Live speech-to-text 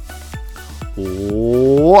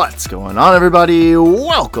What's going on, everybody?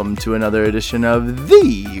 Welcome to another edition of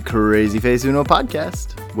the CrazyFaceUno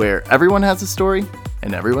Podcast, where everyone has a story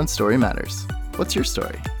and everyone's story matters. What's your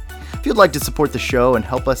story? If you'd like to support the show and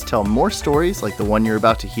help us tell more stories like the one you're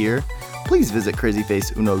about to hear, please visit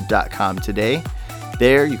CrazyFaceUno.com today.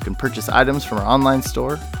 There you can purchase items from our online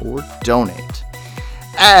store or donate.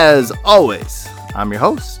 As always, I'm your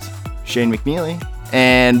host, Shane McNeely,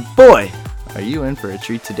 and boy, are you in for a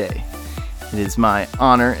treat today. It is my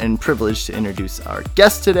honor and privilege to introduce our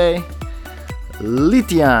guest today,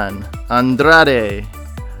 Lytian Andrade.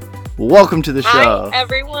 Welcome to the show. Hi,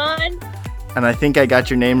 everyone. And I think I got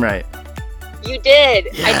your name right. You did.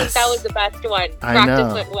 Yes. I think that was the best one.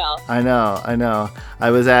 Practice went well. I know.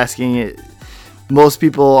 I was asking it. Most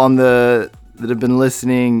people that have been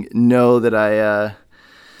listening know that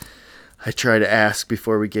I try to ask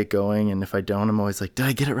before we get going, and if I don't, I'm always like, did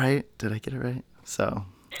I get it right? So,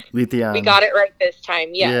 Lytian. We got it right this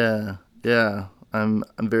time, yes. Yeah. I'm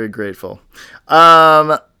very grateful.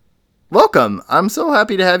 Welcome. I'm so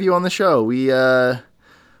happy to have you on the show. We had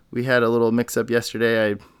a little mix-up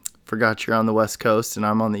yesterday. I forgot you're on the West Coast, and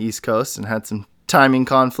I'm on the East Coast, and had some timing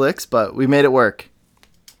conflicts, but we made it work.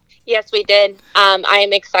 Yes, we did. I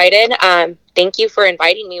am excited. Thank you for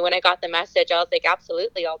inviting me. When I got the message, I was like,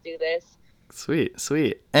 absolutely, I'll do this.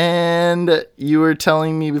 Sweet. And you were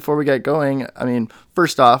telling me before we got going,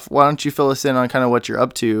 first off, why don't you fill us in on kind of what you're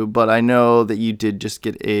up to? But I know that you did just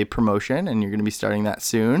get a promotion and you're going to be starting that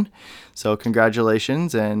soon. So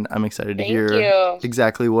congratulations, and I'm excited to hear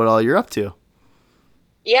exactly what all you're up to.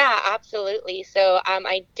 Yeah, absolutely. So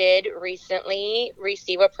I did recently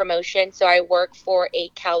receive a promotion. So I work for a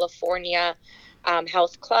California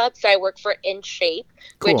health club. So I work for In Shape,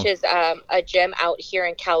 Cool. which is a gym out here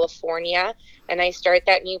in California. And I start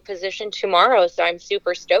that new position tomorrow. So I'm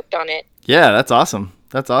super stoked on it. Yeah, that's awesome.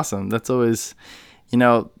 That's always,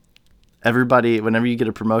 everybody, whenever you get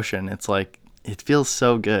a promotion, it's like, it feels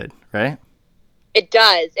so good, right? It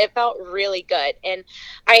does. It felt really good. And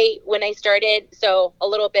when I started, so a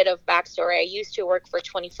little bit of backstory, I used to work for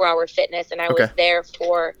 24-Hour Fitness, and I was there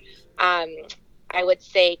for, I would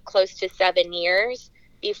say, close to 7 years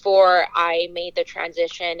before I made the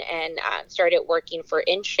transition and started working for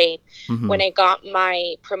In Shape. Mm-hmm. When I got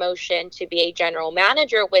my promotion to be a general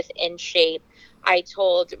manager with In Shape, I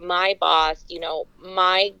told my boss,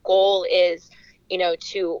 my goal is,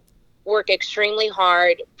 to work extremely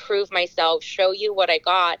hard, prove myself, show you what I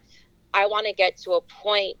got. I want to get to a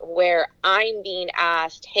point where I'm being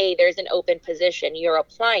asked, hey, there's an open position, you're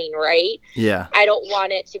applying, right? Yeah. I don't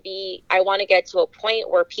want it to be, I want to get to a point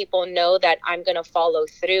where people know that I'm going to follow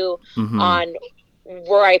through on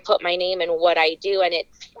where I put my name and what I do. And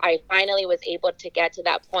I finally was able to get to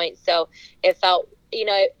that point. So it felt,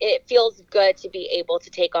 it feels good to be able to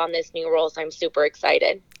take on this new role. So I'm super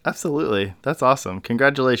excited. Absolutely. That's awesome.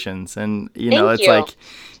 Congratulations. And, Thank it's you. like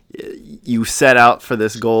you set out for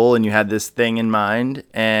this goal and you had this thing in mind,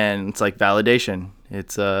 and it's like validation.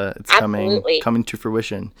 It's coming to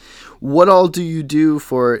fruition. What all do you do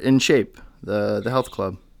for In Shape, the health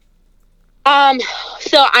club?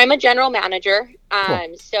 So I'm a general manager.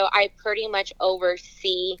 Cool. So I pretty much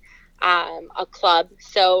oversee a club.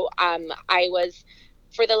 So I was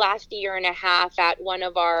for the last year and a half at one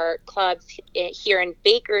of our clubs here in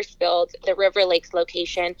Bakersfield, the River Lakes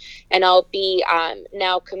location, and I'll be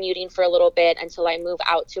now commuting for a little bit until I move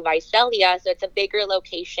out to Visalia. So it's a bigger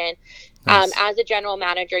location. Nice. As a general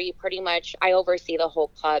manager, I oversee the whole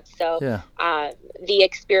club. So the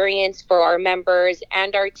experience for our members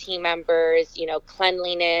and our team members,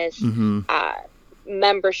 cleanliness,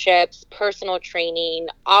 memberships, personal training,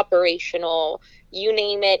 operational, you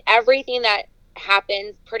name it, everything that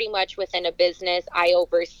happens pretty much within a business I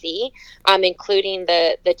oversee, including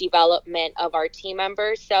the development of our team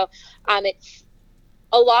members. So it's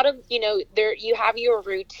a lot of, there you have your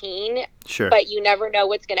routine, sure, but you never know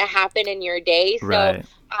what's going to happen in your day. Right.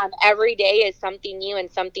 So every day is something new and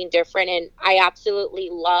something different. And I absolutely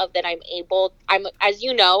love that I'm, as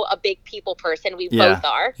you know, a big people person. We both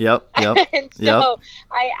are. Yep. And so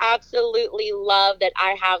I absolutely love that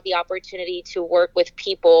I have the opportunity to work with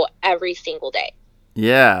people every single day.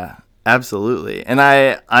 Yeah, absolutely. And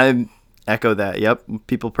I echo that. Yep.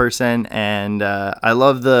 People person. And I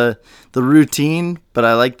love the routine, but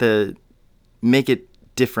I like to make it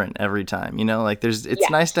different every time, it's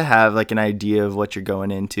nice to have like an idea of what you're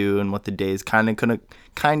going into and what the day is kind of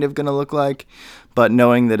gonna look like, but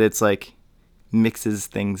knowing that it's like mixes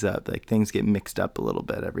things up, like things get mixed up a little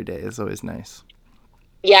bit every day is always nice.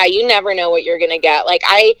 Yeah, you never know what you're gonna get. Like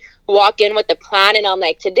I walk in with a plan and I'm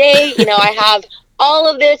like, today, I have all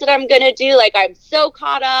of this that I'm going to do. Like, I'm so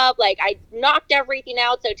caught up. Like, I knocked everything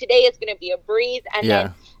out. So today is going to be a breeze. And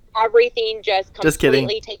then everything just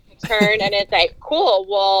completely takes a turn. And it's like, cool.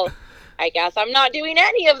 Well, I guess I'm not doing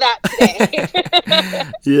any of that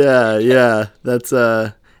today. Yeah. That's,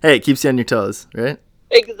 hey, it keeps you on your toes, right?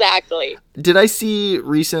 Exactly. Did I see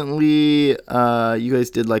recently, you guys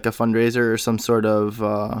did like a fundraiser or some sort of,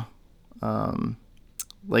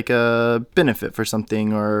 like a benefit for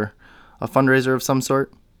something or a fundraiser of some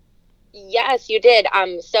sort? Yes, you did.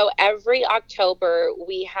 So every October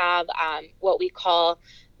we have what we call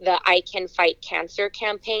the I Can Fight Cancer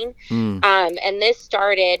campaign. And this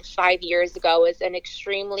started 5 years ago as an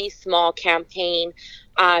extremely small campaign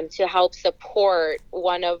to help support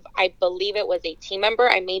one of, I believe it was a team member.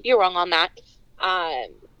 I may be wrong on that.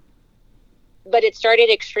 But it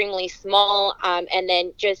started extremely small. And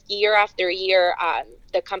then just year after year,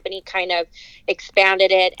 the company kind of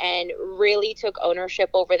expanded it and really took ownership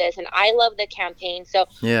over this. And I love the campaign. So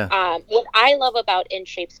what I love about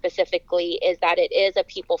InShape specifically is that it is a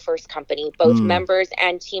people first company, both members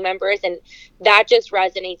and team members. And that just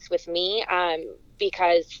resonates with me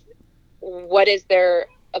because what is there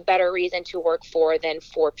a better reason to work for than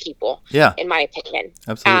for people, in my opinion.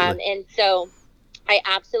 Absolutely. And so I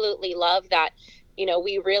absolutely love that,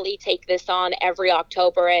 we really take this on every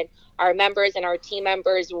October, and our members and our team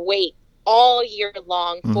members wait all year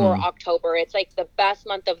long for October. It's like the best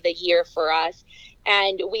month of the year for us.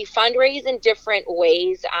 And we fundraise in different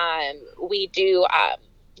ways. We do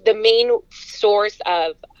the main source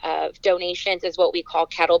of donations is what we call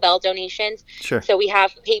kettlebell donations. Sure. So we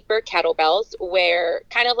have paper kettlebells where,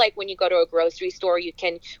 kind of like when you go to a grocery store,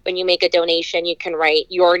 when you make a donation, you can write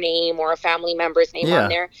your name or a family member's name on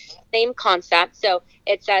there. Same concept. So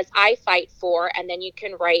it says, I fight for, and then you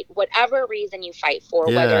can write whatever reason you fight for,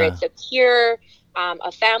 whether it's a cure,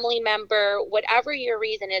 a family member, whatever your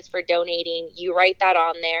reason is for donating, you write that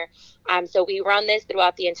on there. So we run this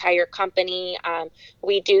throughout the entire company.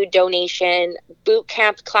 We do donation boot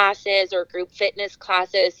camp classes or group fitness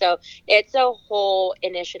classes. So it's a whole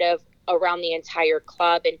initiative around the entire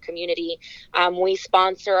club and community. We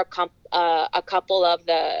sponsor a couple of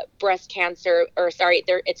the breast cancer,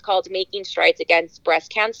 it's called Making Strides Against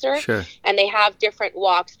Breast Cancer. Sure. And they have different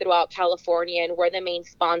walks throughout California, and we're the main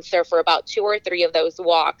sponsor for about 2 or 3 of those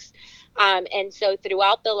walks. And so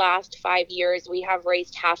throughout the last 5 years, we have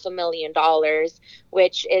raised $500,000,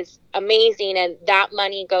 which is amazing. And that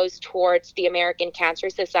money goes towards the American Cancer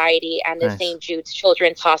Society and the St. Jude's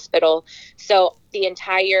Children's Hospital. So the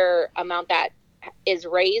entire amount that is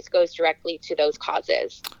raised goes directly to those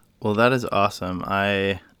causes. Well, that is awesome.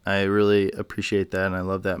 I really appreciate that. And I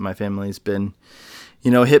love that my family's been,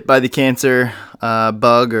 hit by the cancer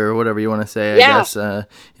bug or whatever you want to say, I guess.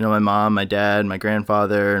 My mom, my dad, my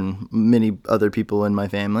grandfather, and many other people in my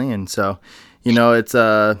family. And so, it's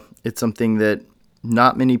something that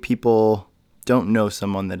not many people don't know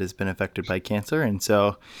someone that has been affected by cancer. And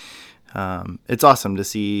so it's awesome to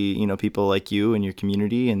see, people like you and your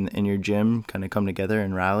community and your gym kind of come together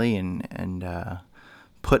and rally and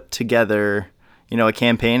put together, a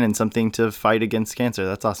campaign and something to fight against cancer.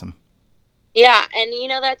 That's awesome. Yeah. And,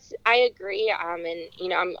 I agree.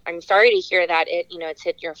 And, I'm sorry to hear that it's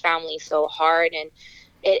hit your family so hard, and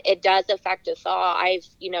it does affect us all. I've,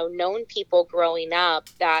 known people growing up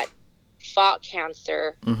that fought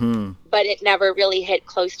cancer, but it never really hit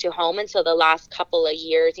close to home until the last couple of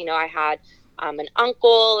years. I had an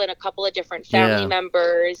uncle and a couple of different family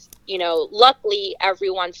members. Luckily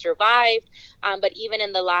everyone survived. But even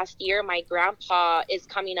in the last year, my grandpa is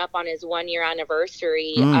coming up on his 1-year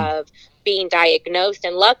anniversary of being diagnosed.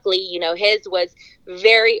 And luckily, his was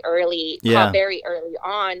very early, caught very early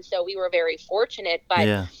on. So we were very fortunate.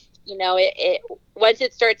 But, it once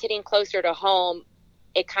it starts hitting closer to home,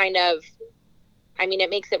 it kind of, it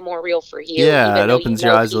makes it more real for you. Yeah, it opens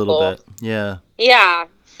your eyes a little bit. Yeah. Yeah.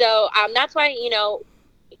 So that's why,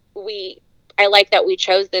 I like that we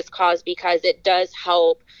chose this cause, because it does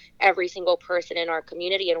help every single person in our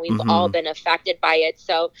community, and we've all been affected by it.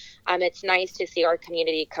 So it's nice to see our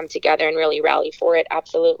community come together and really rally for it.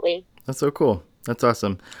 Absolutely. That's so cool. That's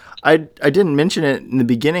awesome. I didn't mention it in the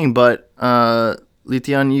beginning, but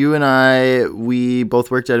Lytian, you and I, we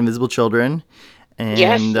both worked at Invisible Children, and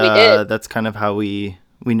yes, we did. That's kind of how we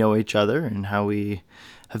know each other and how we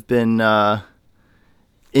have been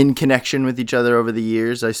in connection with each other over the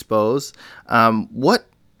years, I suppose. What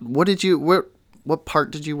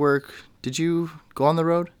part did you work? Did you go on the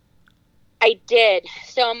road? I did.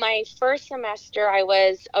 So my first semester, I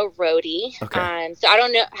was a roadie. Okay. So I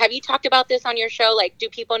don't know. Have you talked about this on your show? Like, do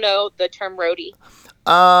people know the term roadie?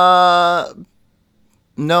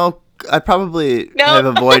 No, I probably have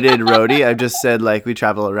avoided roadie. I've just said like we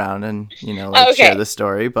travel around and share the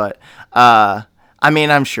story. But I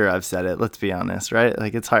mean, I'm sure I've said it. Let's be honest, right?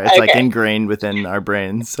 Like it's hard. It's like ingrained within our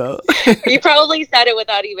brains. So you probably said it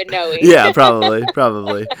without even knowing. Yeah,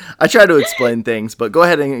 probably. I try to explain things, but go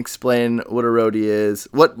ahead and explain what a roadie is.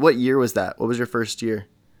 What year was that? What was your first year?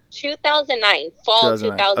 2009, fall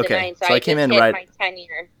 2009. Okay. So I came in right. My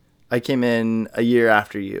 10-year. I came in a year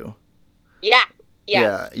after you. Yeah.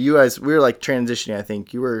 Yes. Yeah. You guys, we were like transitioning. I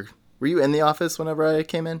think were you in the office whenever I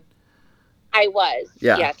came in? I was.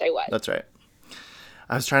 Yeah. Yes, I was. That's right.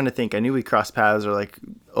 I was trying to think. I knew we crossed paths or like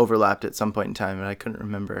overlapped at some point in time, and I couldn't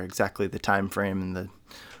remember exactly the time frame and the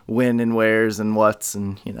when and wheres and what's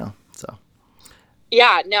and so.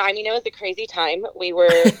 Yeah, no, I mean, it was a crazy time. We were,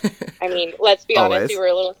 I mean, let's be honest, we were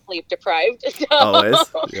a little sleep deprived. So Always.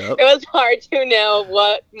 Yep. It was hard to know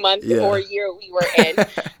what month or year we were in.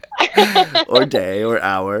 Or day or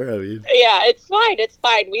hour. I mean. Yeah, it's fine. It's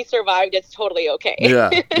fine. We survived. It's totally okay.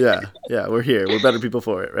 Yeah. We're here. We're better people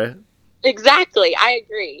for it, right? Exactly. I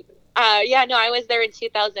agree. I was there in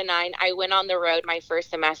 2009. I went on the road my first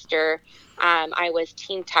semester. I was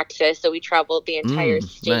Team Texas, so we traveled the entire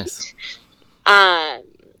state. Nice.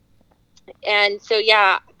 And so,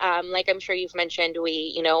 like I'm sure you've mentioned,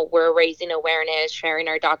 we're raising awareness, sharing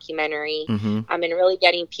our documentary, and really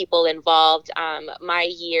getting people involved. My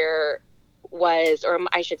year was, or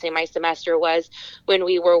I should say my semester was when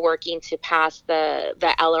we were working to pass the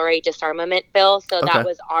LRA disarmament bill. So that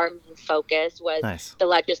was our main focus, was the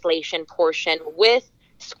legislation portion with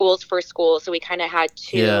Schools for Schools. So we kind of had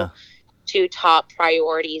two top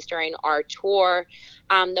priorities during our tour.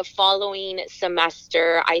 The following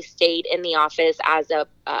semester, I stayed in the office as a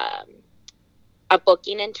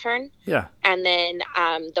booking intern. Yeah. And then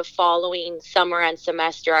the following summer and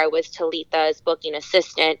semester, I was Talitha's booking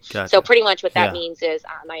assistant. Gotcha. So pretty much what that means is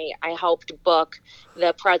I helped book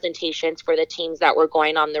the presentations for the teams that were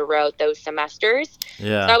going on the road those semesters.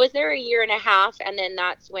 Yeah. So I was there a year and a half, and then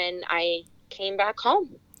that's when I came back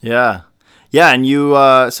home. Yeah. Yeah, and you,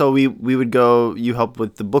 so we would go, you helped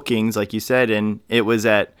with the bookings, like you said, and it was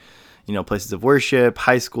at, places of worship,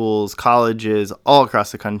 high schools, colleges, all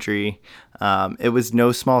across the country. It was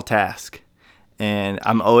no small task. And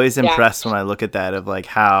I'm always impressed when I look at that of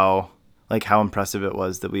how impressive it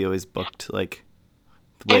was that we always booked, like,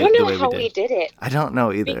 I don't know how we did it. I don't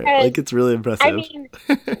know either. Because, it's really impressive. I mean,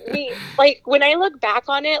 when I look back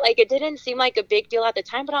on it, it didn't seem like a big deal at the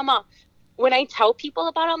time, but when I tell people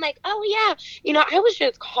about it, I'm like, oh yeah, I was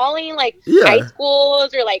just calling high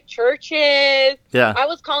schools or churches. Yeah. I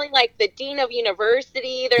was calling the dean of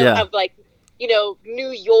university. Of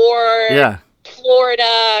New York,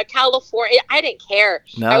 Florida, California. I didn't care.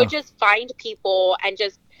 No. I would just find people and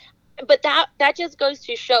but that just goes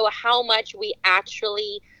to show how much we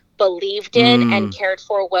actually believed in and cared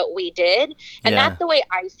for what we did. And that's the way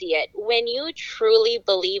I see it. When you truly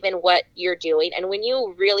believe in what you're doing and when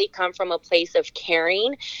you really come from a place of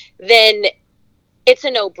caring, then it's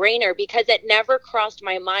a no-brainer, because it never crossed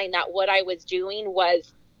my mind that what I was doing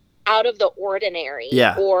was out of the ordinary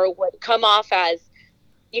or would come off as,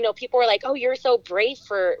 people were like, oh, you're so brave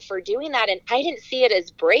for doing that. And I didn't see it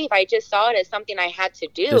as brave. I just saw it as something I had to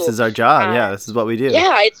do. This is our job. This is what we do.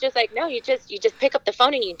 Yeah. It's just no, you just pick up the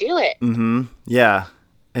phone and you do it. Mm-hmm. Yeah.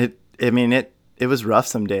 It was rough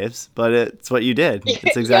some days, but it's what you did.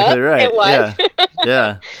 It's exactly right. It was.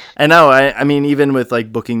 Yeah. I know. I mean, even with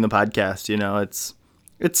booking the podcast,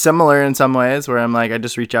 it's similar in some ways where I'm I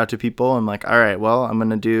just reach out to people. I'm like, all right, well, I'm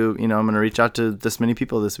going to reach out to this many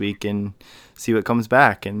people this week and see what comes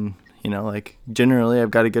back. And, generally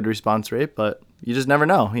I've got a good response rate, but you just never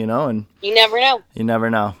know, and you never know. You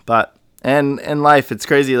never know. But, and in life, it's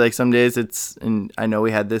crazy. Some days and I know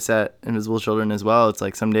we had this at Invisible Children as well. It's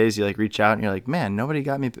some days you reach out and you're like, man, nobody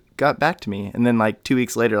got back to me. And then 2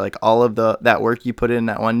 weeks later, all of that work you put in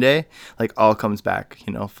that one day, all comes back,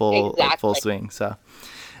 full swing. So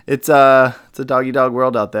it's a dog-eat-dog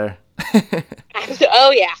world out there.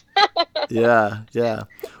 Oh yeah. Yeah.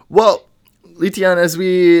 Well, Lytian, as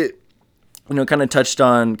we, kind of touched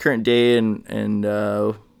on current day and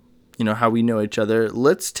how we know each other,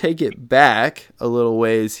 let's take it back a little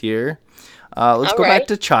ways here. Let's go back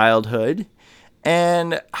to childhood.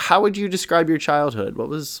 And how would you describe your childhood? What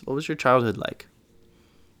was your childhood like?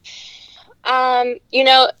 I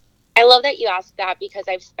love that you asked that, because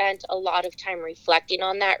I've spent a lot of time reflecting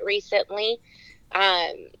on that recently.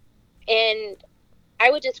 And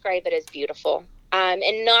I would describe it as beautiful.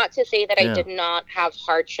 And not to say that I did not have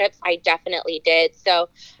hardships. I definitely did. So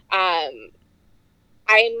I've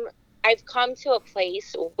come to a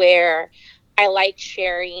place where I like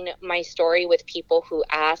sharing my story with people who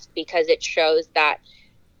ask, because it shows that,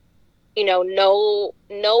 no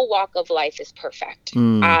walk of life is perfect.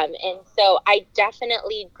 And so I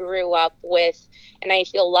definitely grew up with, and I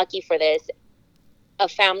feel lucky for this, a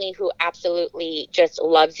family who absolutely just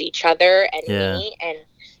loves each other and me.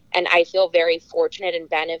 And I feel very fortunate and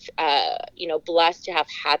blessed to have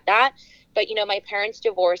had that. But, my parents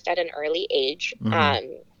divorced at an early age.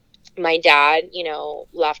 My dad,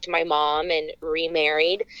 left my mom and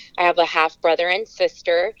remarried. I have a half brother and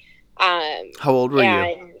sister. How old were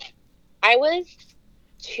you? I was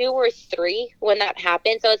 2 or 3 when that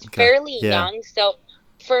happened. So it's fairly young. So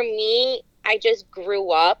for me, I just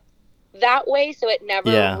grew up that way. So it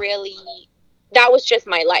never really, that was just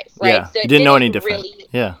my life, right? Yeah. So you didn't know any different.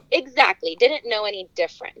 Exactly. Didn't know any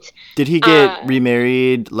different. Did he get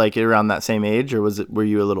remarried like around that same age, or were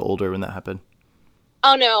you a little older when that happened?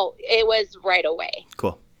 Oh, no, it was right away.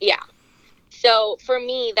 Cool. Yeah. So for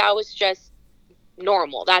me, that was just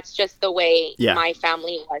normal. That's just the way my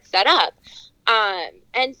family was set up.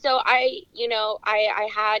 And so I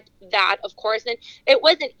had that, of course, and it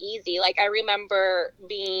wasn't easy. Like, I remember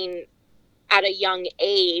being at a young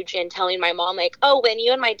age and telling my mom, like, oh, when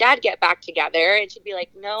you and my dad get back together, and she'd be like,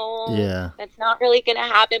 no, that's not really going to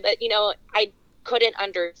happen. But, I couldn't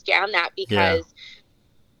understand that because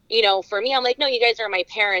for me, I'm like, no, you guys are my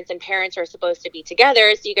parents, and parents are supposed to be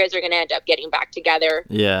together. So you guys are going to end up getting back together.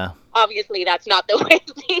 Yeah. Obviously, that's not the way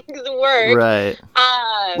things work. Right.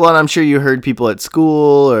 Well, and I'm sure you heard people at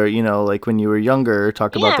school or, like when you were younger,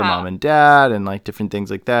 talk about their mom and dad and like different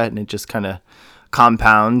things like that. And it just kind of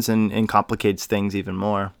compounds and complicates things even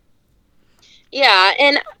more. Yeah.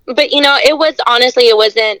 But, it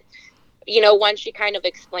wasn't, once she kind of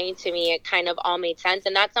explained to me, it kind of all made sense.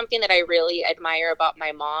 And that's something that I really admire about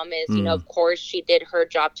my mom is, of course, she did her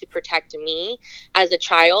job to protect me as a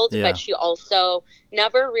child, but she also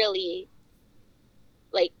never really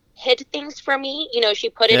like hid things from me. She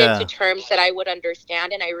put it into terms that I would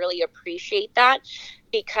understand. And I really appreciate that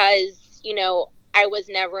because, I was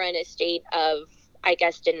never in a state of, I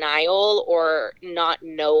guess, denial or not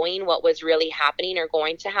knowing what was really happening or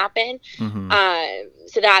going to happen.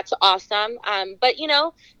 So that's awesome. But,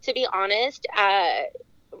 to be honest,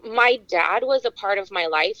 my dad was a part of my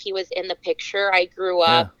life. He was in the picture. I grew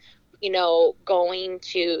up, going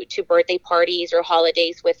to birthday parties or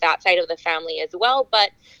holidays with that side of the family as well.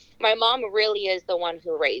 But my mom really is the one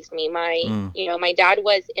who raised me. My dad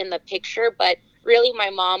was in the picture, but really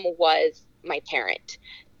my mom was my parent.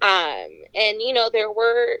 And, there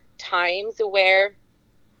were times where,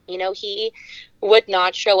 he would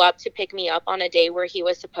not show up to pick me up on a day where he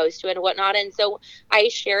was supposed to and whatnot. And so I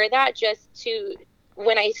share that just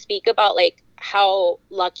when I speak about like how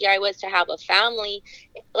lucky I was to have a family,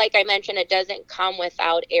 like I mentioned, it doesn't come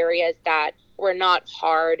without areas that were not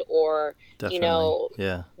hard or,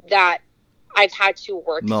 that I've had to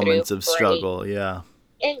work through. Moments of struggle. Yeah.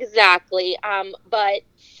 Exactly. But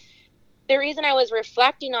the reason I was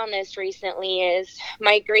reflecting on this recently is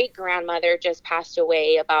my great grandmother just passed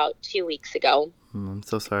away about 2 weeks ago. I'm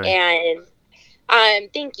so sorry. And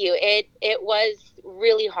thank you. It was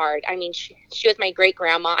really hard. I mean, she was my great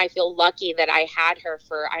grandma. I feel lucky that I had her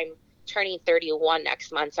I'm turning 31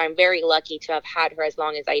 next month. So I'm very lucky to have had her as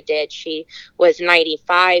long as I did. She was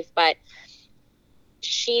 95, but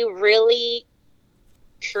she really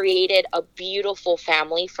created a beautiful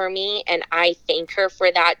family for me, and I thank her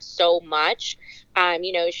for that so much.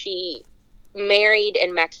 She married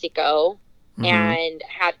in Mexico and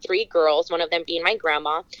had 3 girls, one of them being my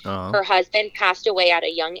grandma. Her husband passed away at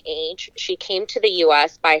a young age. She came to the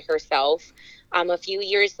U.S. by herself. A few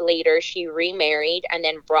years later, she remarried and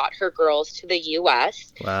then brought her girls to the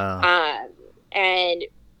U.S. Wow. And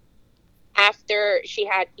after she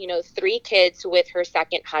had, 3 kids with her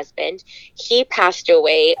second husband, he passed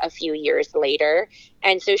away a few years later.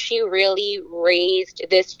 And so she really raised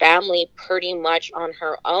this family pretty much on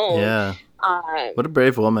her own. Yeah. What a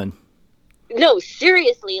brave woman. No,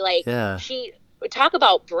 seriously, she talk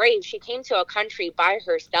about brave. She came to a country by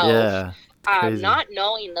herself, not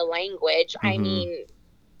knowing the language. I mean,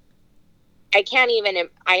 I can't even,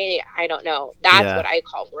 I don't know. That's what I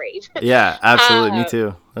call brave. Yeah, absolutely. Me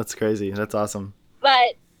too. That's crazy. That's awesome.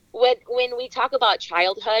 But when we talk about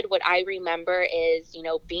childhood, what I remember is,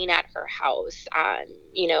 being at her house,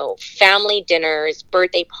 family dinners,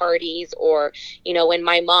 birthday parties, or, when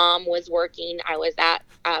my mom was working, I was at,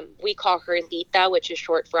 we call her Lita, which is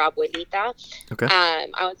short for abuelita. Okay. I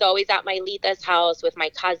was always at my Lita's house with my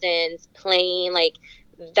cousins playing. Like,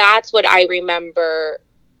 that's what I remember.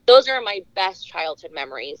 Those are my best childhood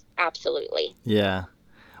memories. Absolutely. Yeah.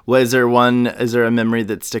 Is there a memory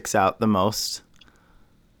that sticks out the most?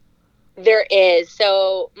 There is.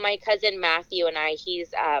 So my cousin Matthew and I,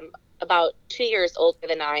 he's about 2 years older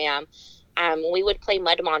than I am. We would play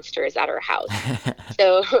mud monsters at our house.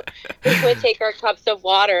 So we would take our cups of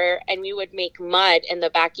water and we would make mud in the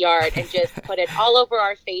backyard and just put it all over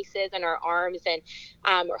our faces and our arms. And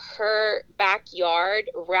her backyard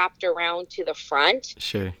wrapped around to the front.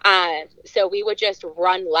 Sure. So we would just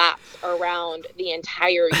run laps around the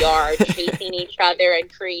entire yard, chasing each other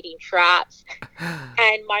and creating traps.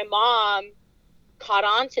 And my mom caught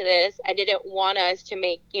on to this and didn't want us to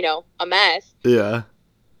make, a mess. Yeah.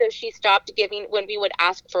 So she stopped giving when we would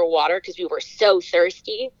ask for water because we were so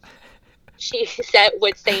thirsty. She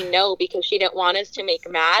would say no because she didn't want us to make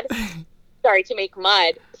mud.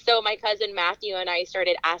 So my cousin Matthew and I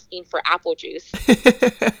started asking for apple juice.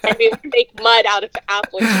 And we would make mud out of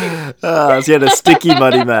apple juice. So you had a sticky,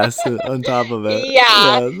 muddy mess on top of it.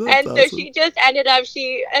 Yeah. And so she just ended up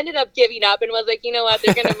giving up and was like, you know what,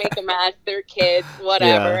 they're going to make a mess. They're kids,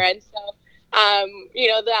 whatever. Yeah. And so,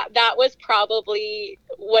 that was probably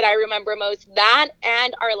what I remember most. That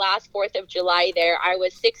and our last 4th of July there. I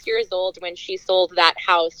was 6 years old when she sold that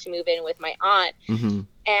house to move in with my aunt. Mm-hmm.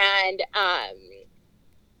 And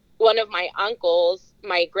one of my uncles,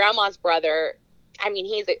 my grandma's brother, I mean,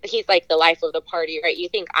 he's like the life of the party, right? You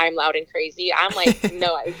think I'm loud and crazy. I'm like,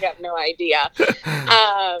 no, I have no idea.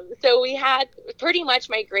 So we had pretty much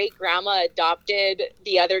my great grandma adopted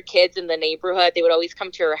the other kids in the neighborhood. They would always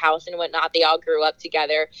come to her house and whatnot. They all grew up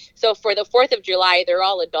together. So for the 4th of July, they're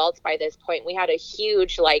all adults by this point. We had a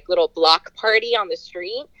huge little block party on the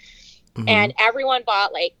street. Mm-hmm. And everyone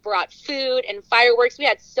brought food and fireworks. We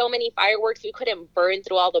had so many fireworks, we couldn't burn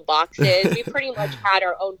through all the boxes. We pretty much had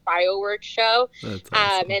our own fireworks show. That's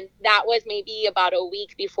awesome. And that was maybe about a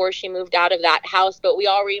week before she moved out of that house. But we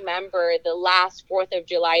all remember the last 4th of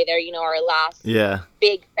July there, our last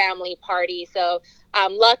big family party. So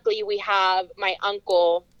luckily we have my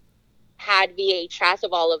uncle had VHS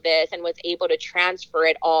of all of this and was able to transfer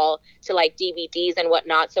it all to DVDs and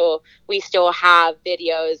whatnot. So we still have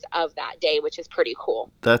videos of that day, which is pretty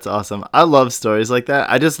cool. That's awesome. I love stories like that.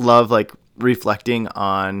 I just love reflecting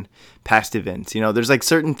on past events. There's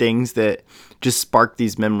certain things that just spark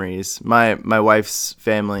these memories. My wife's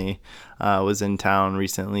family was in town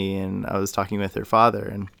recently and I was talking with her father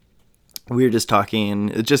and we were just talking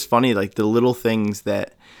and it's just funny, the little things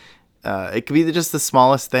that it could be just the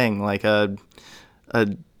smallest thing, like a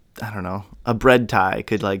bread tie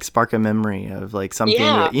could spark a memory of something.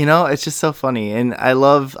 Yeah. It's just so funny, and I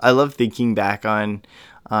love thinking back on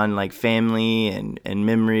family and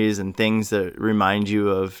memories and things that remind you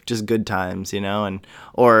of just good times, and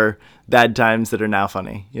or bad times that are now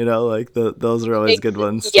funny. Those are always good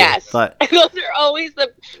ones. Yes, but those are always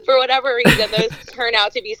for whatever reason, those turn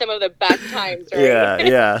out to be some of the best times. Right?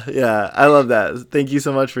 Yeah. I love that. Thank you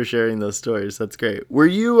so much for sharing those stories. That's great. Were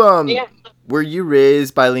you Were you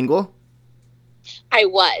raised bilingual? I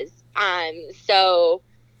was.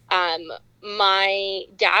 My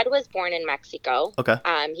dad was born in Mexico. Okay.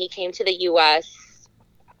 He came to the U.S.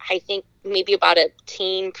 I think maybe about a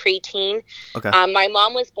preteen. Okay. My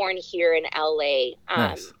mom was born here in LA,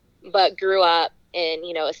 nice. But grew up in,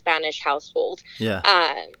 a Spanish household. Yeah.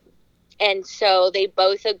 And so they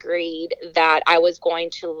both agreed that I was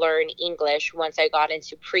going to learn English once I got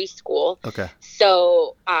into preschool. Okay.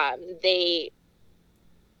 So they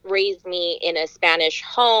raised me in a Spanish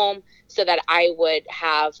home so that I would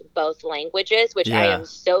have both languages, which I am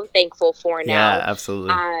so thankful for now. Yeah,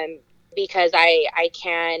 absolutely. Because I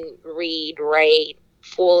can read, write,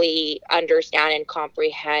 fully understand and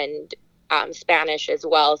comprehend Spanish as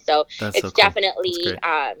well. So That's it's so cool. Definitely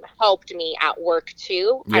helped me at work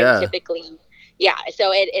too. Yeah.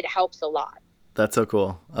 So it helps a lot. That's so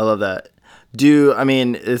cool. I love that.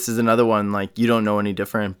 This is another one, you don't know any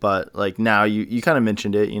different, but now you kind of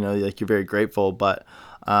mentioned it, you're very grateful, but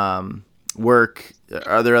work,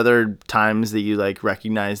 are there other times that you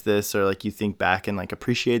recognize this or you think back and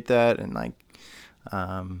appreciate that and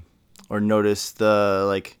or notice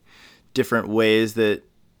the different ways that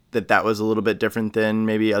was a little bit different than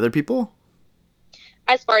maybe other people?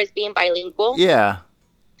 As far as being bilingual? Yeah.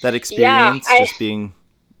 That experience, just being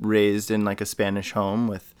raised in a Spanish home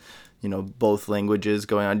with, both languages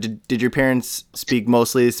going on. Did your parents speak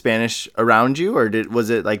mostly Spanish around you or was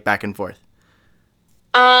it back and forth?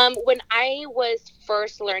 When I was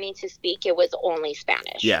first learning to speak, it was only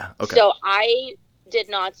Spanish. Yeah. Okay. So I did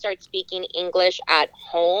not start speaking English at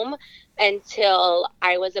home until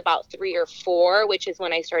I was about 3 or 4, which is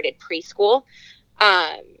when I started preschool.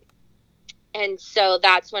 And so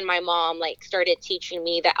that's when my mom like started teaching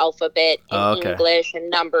me the alphabet in English and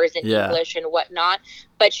numbers in English and whatnot.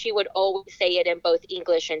 But she would always say it in both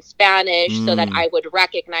English and Spanish so that I would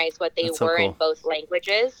recognize what they were in both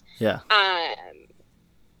languages.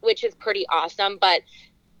 Which is pretty awesome. But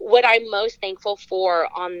what I'm most thankful for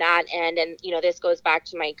on that end, and this goes back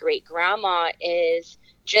to my great grandma, is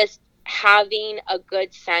just having a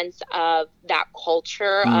good sense of that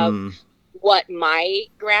culture of what my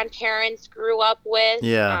grandparents grew up with.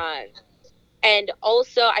 And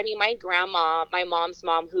also, I mean, my grandma, my mom's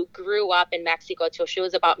mom, who grew up in Mexico till she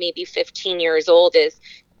was about maybe 15 years old, is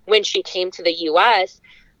when she came to the U.S.,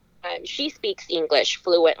 she speaks English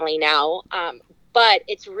fluently now. But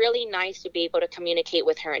it's really nice to be able to communicate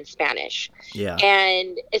with her in Spanish.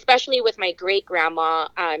 And especially with my great grandma,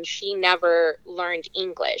 she never learned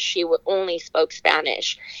English. She only spoke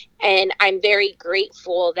Spanish. And I'm very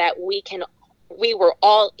grateful that we were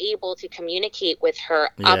all able to communicate with her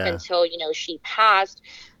up until, she passed.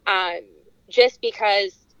 Just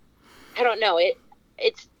because, I don't know, it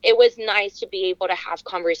was nice to be able to have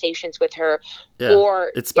conversations with her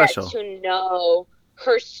or it's special. Get to know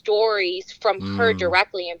her stories from her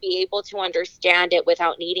directly and be able to understand it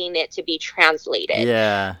without needing it to be translated.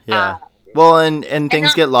 Well, and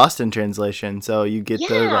things get lost in translation, so you get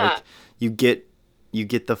you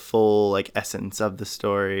get the full like essence of the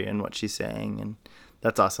story and what she's saying, and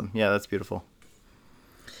that's awesome. That's beautiful.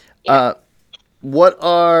 What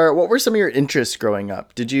were some of your interests growing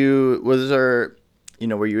up?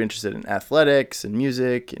 Were you interested in athletics and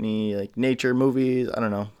music, any like nature, movies? I don't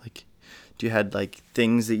know, like you had like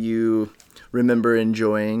things that you remember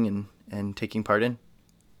enjoying and taking part in?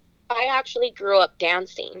 I actually grew up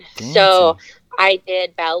dancing. So I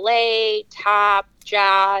did ballet, tap,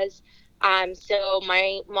 jazz. So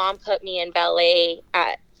my mom put me in ballet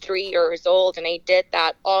at 3 years old, and I did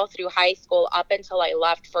that all through high school up until I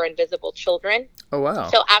left for Invisible Children. Oh, wow.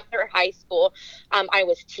 So after high school, I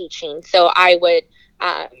was teaching. So I would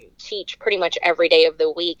teach pretty much every day of the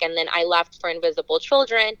week. And then I left for Invisible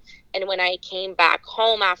Children. And when I came back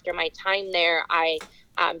home after my time there, I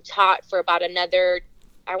taught for about another,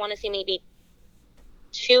 I want to say maybe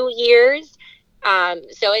 2 years.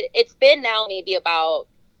 So it's been now maybe about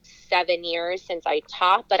 7 years since I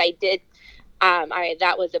taught, but I did,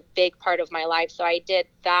 that was a big part of my life. So I did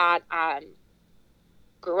that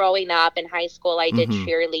growing up in high school. I did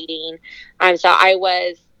cheerleading. So I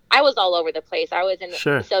was all over the place. I was in,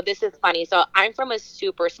 so this is funny. So I'm from a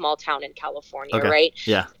super small town in California, right?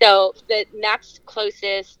 So the next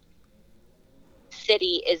closest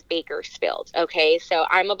city is Bakersfield. Okay. So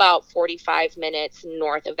I'm about 45 minutes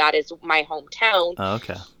north of that is my hometown.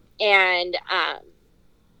 And,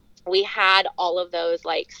 we had all of those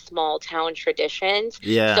like small town traditions.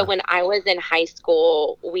 So when I was in high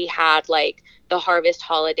school, we had like the harvest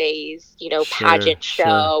holidays, pageant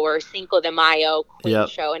show or Cinco de Mayo queen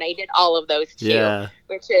show. And I did all of those too,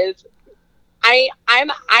 which is, I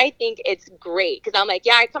think it's great because I'm like,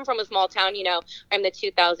 I come from a small town, I'm the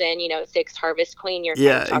 2006 harvest queen. You're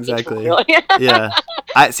exactly. I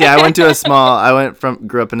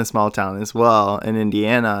grew up in a small town as well in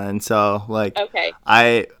Indiana. And so like,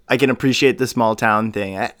 I can appreciate the small town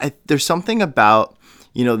thing. There's something about,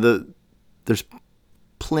 there's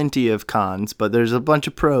plenty of cons, but there's a bunch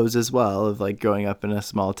of pros as well of like growing up in a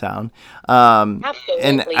small town. Absolutely.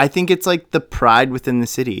 And I think it's like the pride within the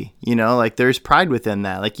city, like there's pride within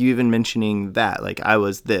that. Like you even mentioning that, like I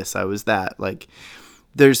was this, I was that, like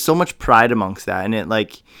there's so much pride amongst that. And it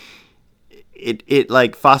like, it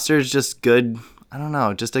like fosters just good, I don't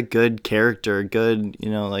know, just a good character, good,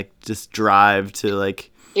 like just drive to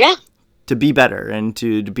like, to be better and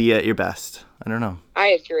to be at your best. I don't know. I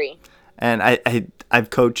agree. And I've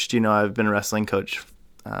coached, I've been a wrestling coach.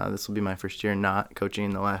 This will be my first year not coaching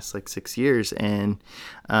in the last like 6 years. And,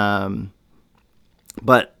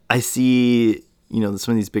 but I see, some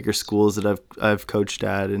of these bigger schools that I've coached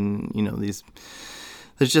at and,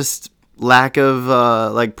 there's just lack of,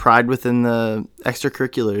 like pride within the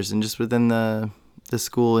extracurriculars and just within the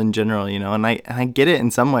school in general, and I get it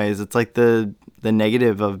in some ways. It's like the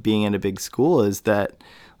negative of being in a big school is that,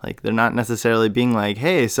 like, they're not necessarily being like,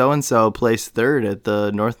 hey, so-and-so placed third at the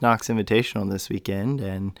North Knox Invitational this weekend.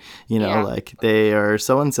 And, like they are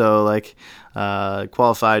so-and-so, like,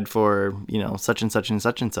 qualified for, such and such and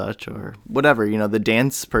such and such or whatever, the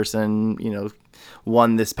dance person,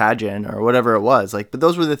 won this pageant or whatever it was. Like, but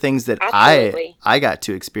those were the things that I got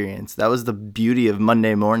to experience. That was the beauty of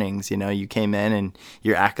Monday mornings. You came in and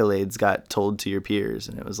your accolades got told to your peers.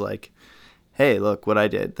 And it was like, hey, look what I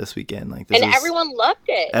did this weekend. Like and everyone loved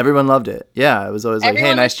it. Everyone loved it. Yeah, it was always like,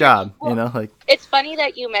 hey, nice job. Well, you know, like it's funny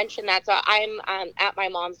that you mentioned that. So I'm at my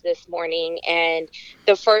mom's this morning, and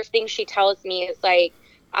the first thing she tells me is like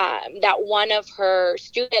that one of her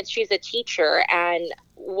students, she's a teacher, and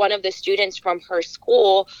one of the students from her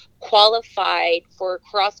school qualified for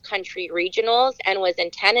cross country regionals and was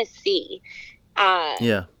in Tennessee.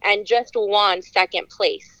 And just won second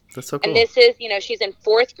place. That's so cool. And this is, she's in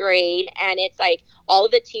 4th grade, and it's like all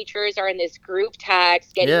of the teachers are in this group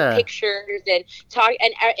text getting pictures and talk,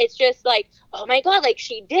 and it's just like, oh my God, like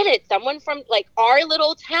she did it. Someone from like our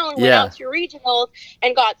little town went out to regionals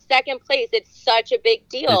and got second place. It's such a big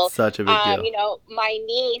deal. It's such a big deal. My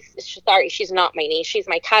niece, sorry, she's not my niece, she's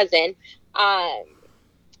my cousin,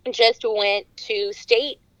 just went to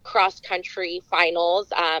state cross country finals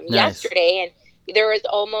yesterday, and there was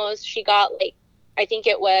almost, she got like, I think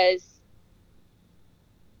it was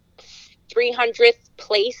 300th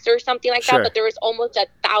place or something like that, but there was almost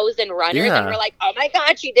 1,000 runners, and we're like, oh my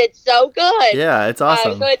God, she did so good. Yeah, it's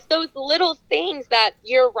awesome. So it's those little things that,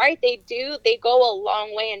 you're right, they go a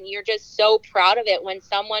long way, and you're just so proud of it when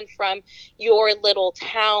someone from your little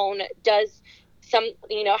town does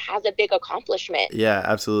has a big accomplishment. Yeah,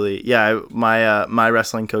 absolutely. Yeah, my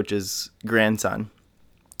wrestling coach's grandson,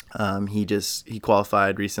 he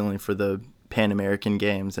qualified recently for the Pan American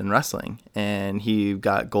Games in wrestling, and he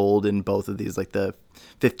got gold in both of these, like the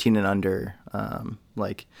 15 and under,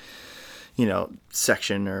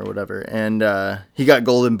 section or whatever, and he got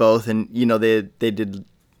gold in both, and they did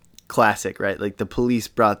classic, right? Like the police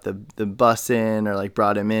brought the bus in, or like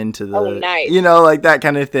brought him into the, like that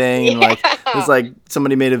kind of thing, and like it was like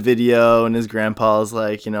somebody made a video, and his grandpa's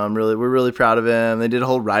like, we're really proud of him. They did a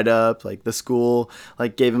whole write up, like the school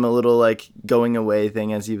like gave him a little like going away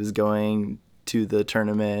thing as he was going to the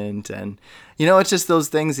tournament, and it's just those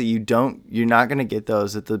things that you're not gonna get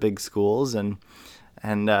those at the big schools, and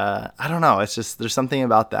I don't know, it's just there's something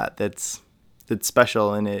about that's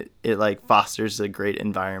special, and it like fosters a great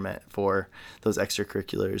environment for those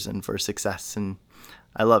extracurriculars and for success, and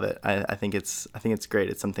I love it. I think it's great.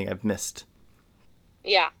 It's something I've missed.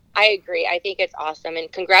 Yeah, I agree. I think it's awesome,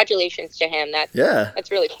 and congratulations to him. That's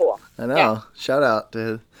really cool. I know. Yeah. Shout out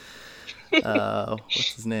to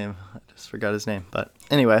what's his name? I just forgot his name. But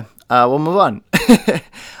anyway, we'll move on.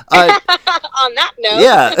 On that note.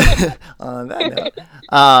 Yeah. On that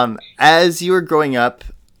note. As you were growing up,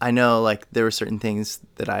 I know like there were certain things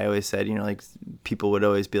that I always said, like people would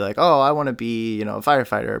always be like, oh, I want to be, a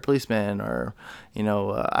firefighter or a policeman, or,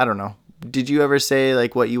 I don't know. Did you ever say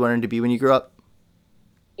like what you wanted to be when you grew up?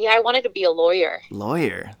 Yeah, I wanted to be a lawyer.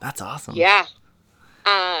 Lawyer. That's awesome. Yeah.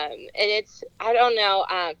 And I don't know.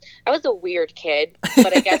 I was a weird kid,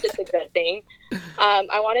 but I guess it's a good thing.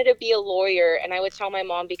 I wanted to be a lawyer, and I would tell my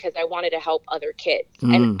mom because I wanted to help other kids.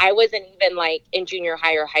 And I wasn't even like in junior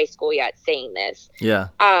high or high school yet saying this. Yeah.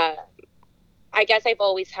 I guess I've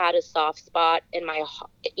always had a soft spot in my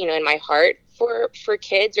heart for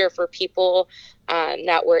kids, or for people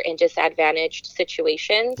that were in disadvantaged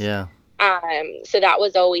situations. Yeah. So that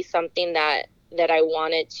was always something that I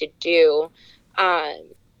wanted to do.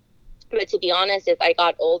 But to be honest, as I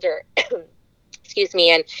got older, excuse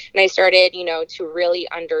me, and I started, to really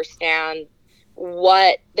understand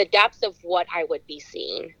what the depths of what I would be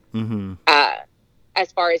seeing,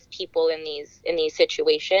 as far as people in these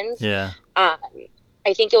situations. Yeah. I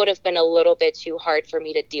think it would have been a little bit too hard for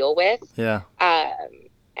me to deal with. Yeah.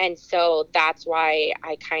 And so that's why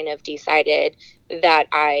I kind of decided that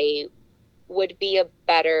I would be a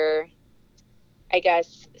better, I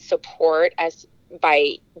guess, support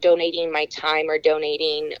by donating my time or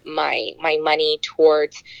donating my money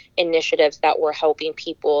towards initiatives that were helping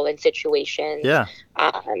people in situations. Yeah.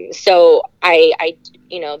 So I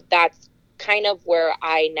that's kind of where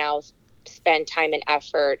I now spend time and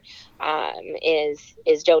effort,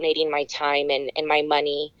 is donating my time and my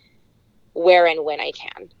money where and when I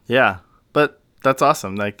can. Yeah. But that's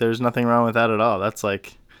awesome. Like there's nothing wrong with that at all.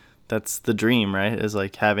 That's the dream, right? Is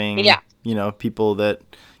like having, people that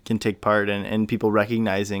can take part, and people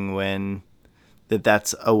recognizing when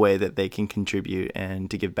that's a way that they can contribute and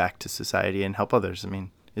to give back to society and help others. I mean,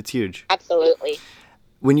 it's huge. Absolutely.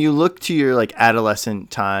 When you look to your like adolescent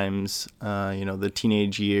times, the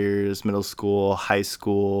teenage years, middle school, high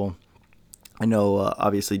school, I know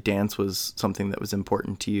obviously dance was something that was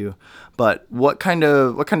important to you, but what kind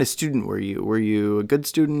of student were you? Were you a good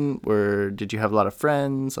student? Did you have a lot of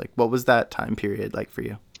friends? Like what was that time period like for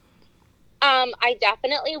you? I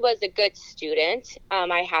definitely was a good student.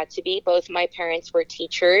 I had to be. Both my parents were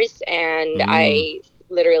teachers, and I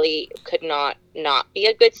literally could not be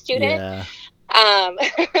a good student.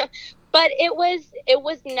 Yeah. but it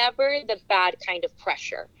was never the bad kind of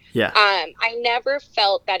pressure. Yeah. I never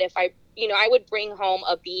felt that if I would bring home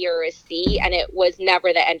a B or a C and it was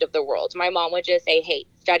never the end of the world. My mom would just say, hey,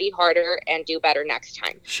 study harder and do better next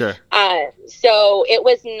time. Sure. So it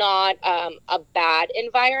was not a bad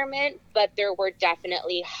environment, but there were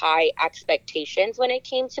definitely high expectations when it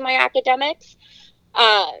came to my academics.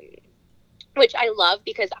 Which I love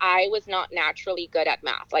because I was not naturally good at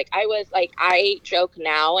math. Like I joke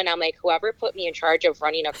now and I'm like, whoever put me in charge of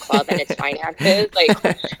running a club and its finances, like,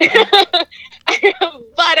 but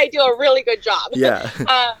I do a really good job. Yeah.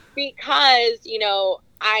 Because,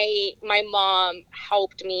 my mom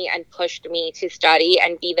helped me and pushed me to study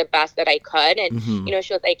and be the best that I could. And,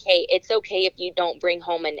 she was like, hey, it's okay if you don't bring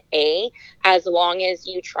home an A as long as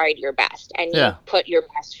you tried your best and you put your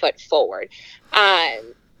best foot forward.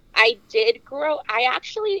 I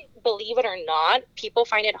actually, believe it or not, people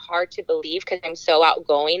find it hard to believe because I'm so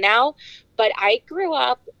outgoing now, but I grew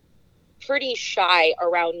up pretty shy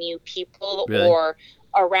around new people or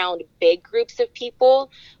around big groups of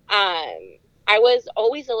people. I was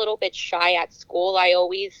always a little bit shy at school. I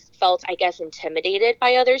always felt, I guess, intimidated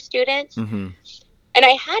by other students. And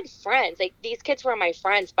I had friends, like these kids were my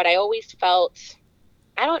friends, but I always felt,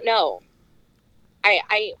 I don't know.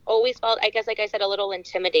 I always felt, I guess, like I said, a little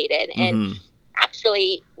intimidated. And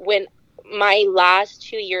actually, when my last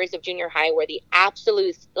 2 years of junior high were the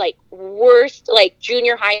absolute, like, worst, like,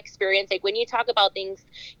 junior high experience. Like, when you talk about things,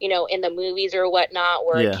 in the movies or whatnot,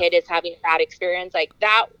 where a kid is having a bad experience, like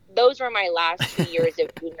that, those were my last 2 years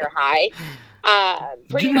of junior high.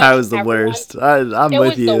 Junior high was the worst. I'm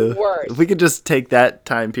with you. The worst. If we could just take that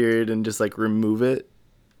time period and just, like, remove it.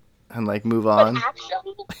 And like move on. But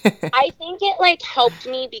actually, I think it like helped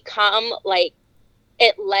me become like,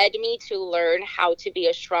 it led me to learn how to be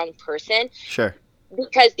a strong person. Sure.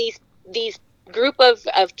 Because these group of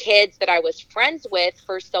kids that I was friends with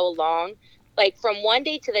for so long, like from one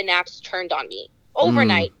day to the next turned on me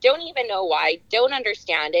overnight. Don't even know why, don't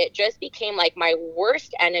understand it, just became like my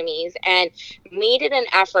worst enemies and made it an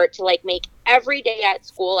effort to like make every day at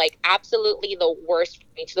school like absolutely the worst for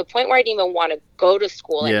me, to the point where I didn't even want to go to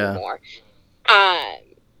school anymore.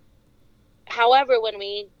 However, when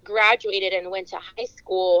we graduated and went to high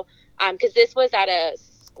school, because this was at a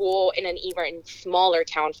school in an even smaller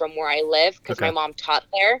town from where I live, because my mom taught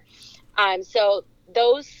there. So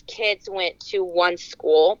those kids went to one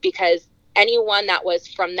school because anyone that was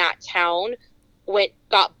from that town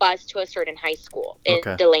got bused to a certain high school in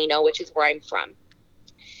Delano, which is where I'm from.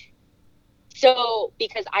 So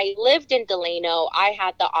because I lived in Delano, I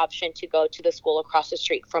had the option to go to the school across the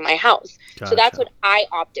street from my house. Gotcha. So that's what I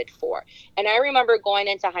opted for. And I remember going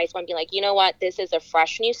into high school and being like, you know what? This is a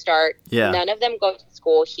fresh new start. Yeah. None of them go to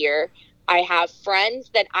school here. I have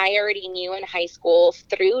friends that I already knew in high school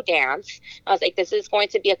through dance. I was like, this is going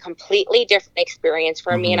to be a completely different experience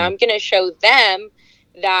for me. And I'm going to show them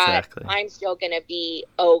that I'm still going to be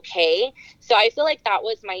okay. So I feel like that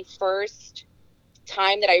was my first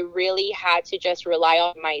time that I really had to just rely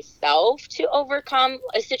on myself to overcome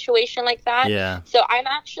a situation like that. Yeah. So I'm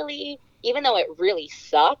actually, even though it really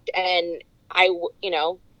sucked and I,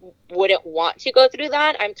 wouldn't want to go through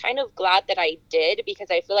that, I'm kind of glad that I did, because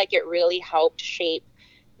I feel like it really helped shape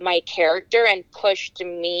my character and pushed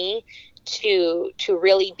me to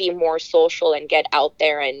really be more social and get out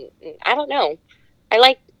there. And I don't know.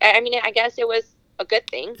 I guess it was a good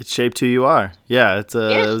thing. It shaped who you are. Yeah. It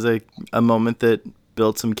was a moment that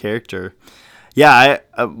built some character. Yeah,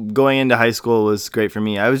 going into high school was great for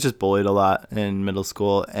me. I was just bullied a lot in middle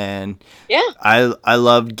school, and I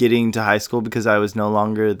loved getting to high school because I was no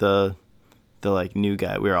longer the like new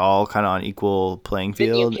guy. We were all kind of on equal playing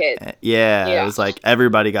field. The new kid. Yeah, it was like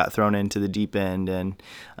everybody got thrown into the deep end, and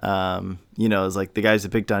it was like the guys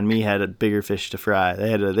that picked on me had a bigger fish to fry.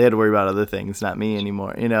 They had to worry about other things, not me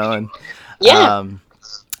anymore. And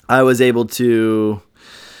I was able to,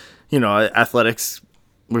 athletics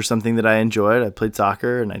were something that I enjoyed. I played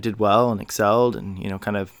soccer and I did well and excelled, and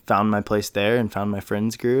kind of found my place there and found my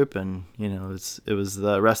friends group, and it was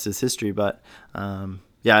the rest is history. But I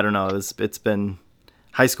don't know. It's been,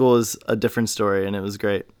 high school is a different story, and it was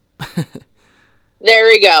great. There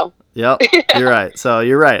we go. Yep, you're right. So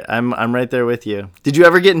you're right. I'm right there with you. Did you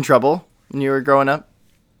ever get in trouble when you were growing up?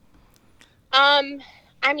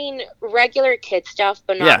 Regular kid stuff,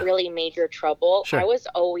 but not really major trouble. Sure. I was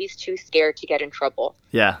always too scared to get in trouble.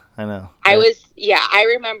 Yeah, I know. I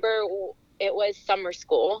remember it was summer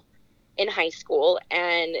school in high school,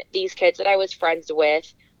 and these kids that I was friends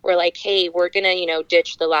with were like, hey, we're going to,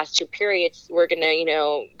 ditch the last 2 periods. We're going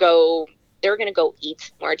to, they're going to go eat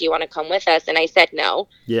somewhere. Do you want to come with us? And I said no.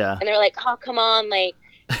 Yeah. And they're like, oh, come on. Like,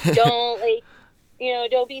 Don't like,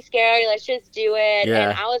 don't be scared. Let's just do it. And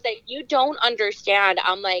Yeah. I was like, you don't understand.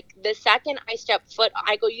 I'm like, the second I step foot,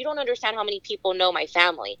 I go, you don't understand how many people know my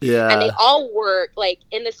family. And they Yeah. all work like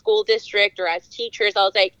in the school district or as teachers. I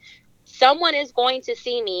was like, someone is going to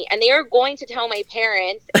see me and they are going to tell my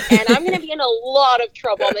parents and I'm going to be in a lot of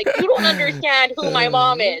trouble. I'm like, you don't understand who my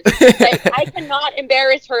mom is. Like, I cannot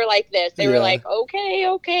embarrass her like this. They were Yeah. like, okay.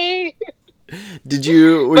 Were But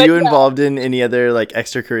you yeah. involved in any other like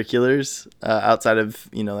extracurriculars outside of,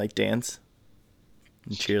 like dance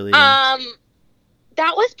and cheerleading?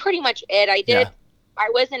 That was pretty much it. Yeah. I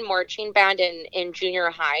was in marching band in junior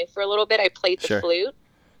high for a little bit. I played the Sure. flute.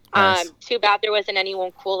 Nice. Too bad there wasn't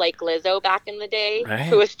anyone cool like Lizzo back in the day who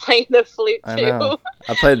Right. was playing the flute I too. know.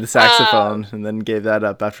 I played the saxophone and then gave that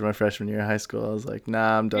up after my freshman year of high school. I was like,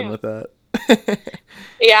 nah, I'm done Yeah. with that.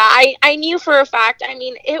 Yeah, I knew for a fact. I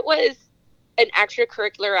mean, it was an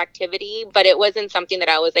extracurricular activity, but it wasn't something that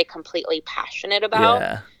I was like completely passionate about.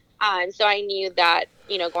 Yeah. So I knew that,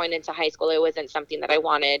 going into high school, it wasn't something that I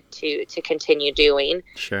wanted to continue doing.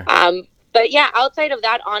 Sure. But yeah, outside of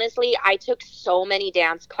that, honestly, I took so many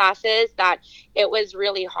dance classes that it was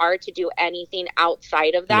really hard to do anything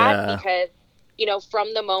outside of that because,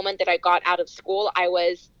 from the moment that I got out of school, I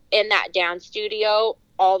was in that dance studio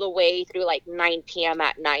all the way through like 9 p.m.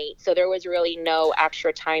 at night. So there was really no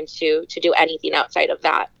extra time to do anything outside of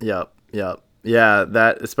that. Yep. Yeah,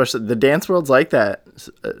 that especially the dance world's like that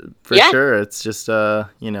for sure. It's just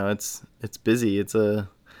it's busy. It's a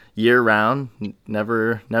year round,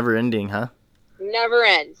 never ending, huh? Never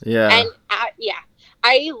ends. Yeah. And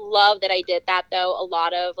I love that I did that though. A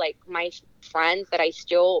lot of like my friends that I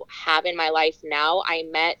still have in my life now, I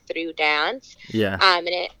met through dance. Yeah. And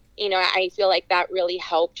it, I feel like that really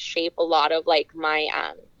helped shape a lot of like my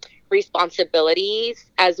responsibilities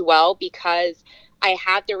as well, because I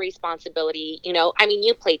had the responsibility, I mean,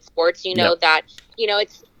 you played sports, know that,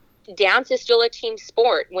 it's dance is still a team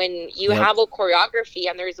sport. When you have a choreography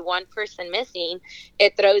and there's one person missing,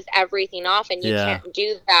 it throws everything off, and you can't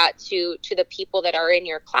do that to the people that are in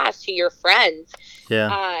your class, to your friends.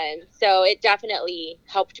 So it definitely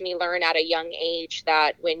helped me learn at a young age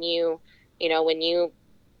that when you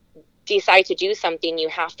decide to do something, you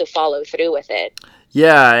have to follow through with it.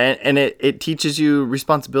 Yeah, and it teaches you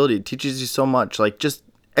responsibility. It teaches you so much, like just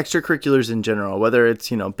extracurriculars in general, whether it's,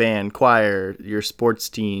 band, choir, your sports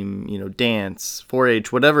team, dance,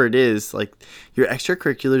 4-H, whatever it is, like your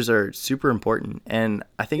extracurriculars are super important. And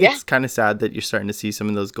I think it's kind of sad that you're starting to see some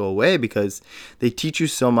of those go away because they teach you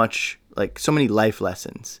so much, like so many life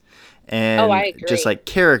lessons. And just like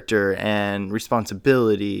character and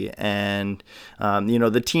responsibility and,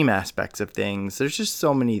 the team aspects of things. There's just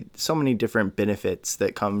so many different benefits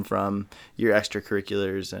that come from your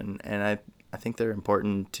extracurriculars. And I think they're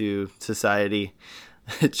important to society.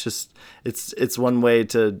 It's just, it's one way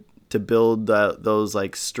to build those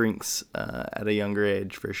like strengths at a younger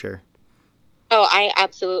age for sure. Oh, I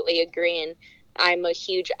absolutely agree. And I'm a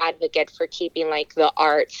huge advocate for keeping like the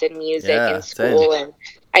arts and music in school. Same. And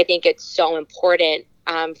I think it's so important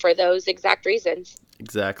for those exact reasons.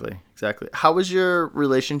 Exactly. How was your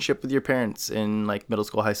relationship with your parents in like middle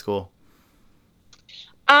school, high school?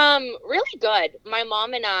 Really good. My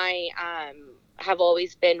mom and I have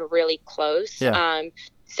always been really close. Yeah.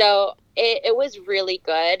 So it was really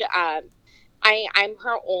good. I'm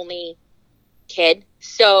her only kid,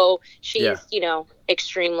 so she's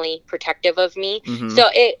extremely protective of me. Mm-hmm. So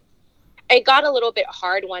it got a little bit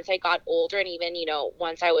hard once I got older, and even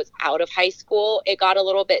once I was out of high school, it got a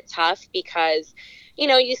little bit tough because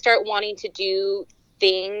you start wanting to do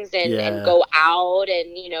things and go out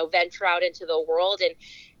and venture out into the world. And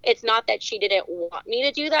it's not that she didn't want me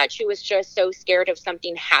to do that, she was just so scared of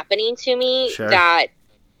something happening to me that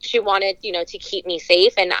she wanted, to keep me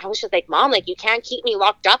safe. And I was just like, Mom, like, you can't keep me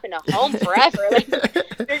locked up in a home forever. Like,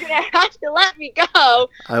 you're going to have to let me go.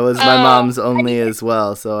 I was my mom's only as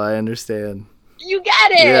well, so I understand. You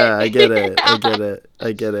get it. Yeah, I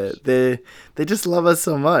get it. They just love us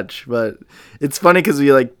so much. But it's funny because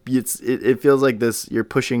we like, it feels like this, you're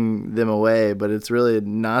pushing them away, but it's really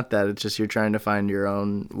not that. It's just you're trying to find your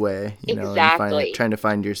own way, exactly. And trying to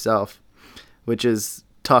find yourself, which is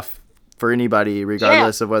tough for anybody,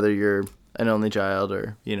 regardless of whether you're an only child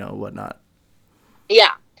or, whatnot.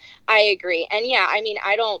 Yeah, I agree. And I mean,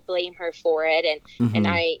 I don't blame her for it. And, and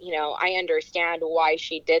I understand why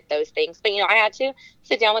she did those things. But, I had to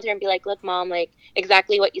sit down with her and be like, look, Mom, like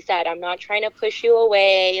exactly what you said. I'm not trying to push you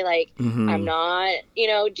away. Like, I'm not,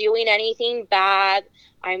 doing anything bad.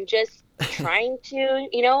 I'm just trying to,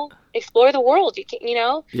 explore the world.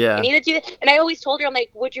 I need to do it. And I always told her, I'm like,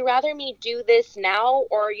 would you rather me do this now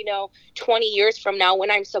or, 20 years from now when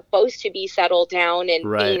I'm supposed to be settled down and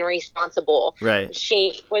being responsible? Right.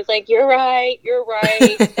 She was like, you're right.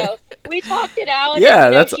 So we talked it out. Yeah.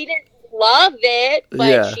 And, she didn't love it,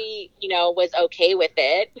 but she, was okay with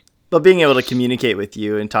it. But being able to communicate with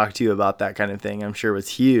you and talk to you about that kind of thing, I'm sure was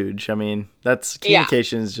huge. I mean,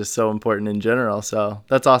 communication is just so important in general. So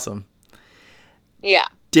that's awesome. Yeah.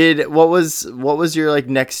 What was your like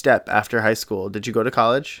next step after high school? Did you go to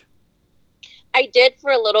college? I did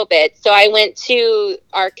for a little bit. So I went to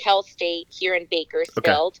Arkell State here in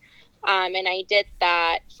Bakersfield. Okay. And I did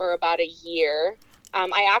that for about a year.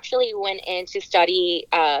 I actually went in to study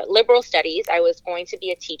liberal studies. I was going to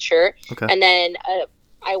be a teacher. Okay. And then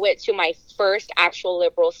I went to my first actual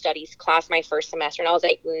liberal studies class my first semester. And I was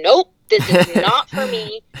like, nope, this is not for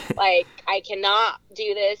me. Like, I cannot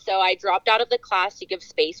do this. So I dropped out of the class to give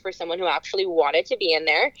space for someone who actually wanted to be in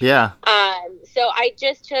there. Yeah. So I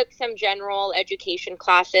just took some general education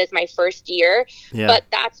classes my first year. Yeah. But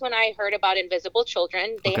that's when I heard about Invisible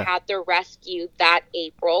Children. They had the rescue that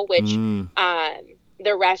April, which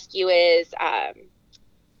the rescue is, it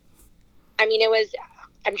was...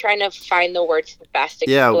 I'm trying to find the words to best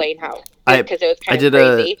explain how, because it was kind of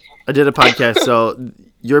crazy. I did a podcast. So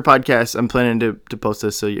your podcast, I'm planning to post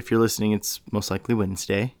this. So if you're listening, it's most likely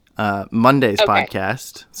Wednesday. Monday's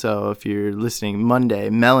podcast. So if you're listening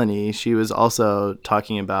Monday, Melanie, she was also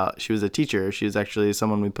talking about, she was a teacher. She was actually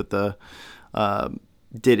someone we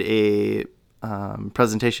did a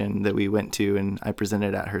presentation that we went to and I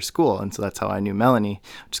presented at her school. And so that's how I knew Melanie,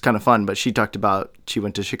 which is kind of fun. But she talked about, she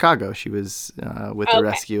went to Chicago. She was with the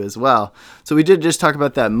rescue as well. So we did just talk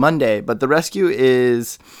about that Monday. But the rescue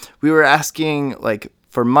is, we were asking like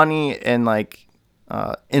for money and like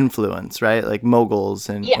influence, right? Like moguls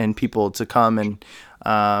and people to come and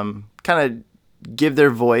kind of give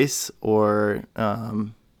their voice or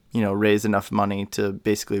raise enough money to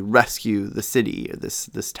basically rescue the city or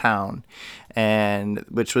this town, and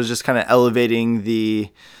which was just kind of elevating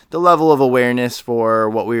the level of awareness for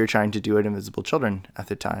what we were trying to do at Invisible Children at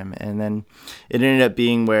the time. And then it ended up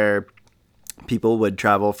being where people would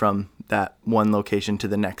travel from that one location to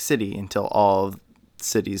the next city until all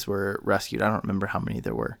cities were rescued. I don't remember how many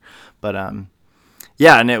there were, but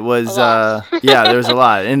and it was there was a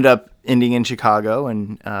lot. It ended up ending in Chicago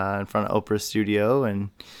and in front of Oprah's studio, and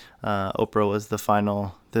Oprah was the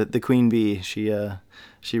final, the queen bee.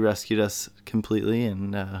 She rescued us completely,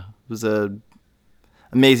 and it was a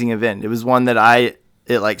amazing event. It was one that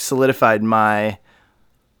it like solidified my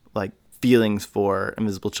like feelings for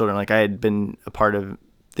Invisible Children. Like I had been a part of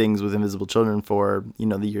things with Invisible Children for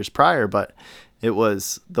the years prior, but it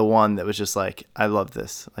was the one that was just like, I love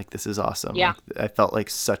this. Like, this is awesome. Yeah. Like, I felt like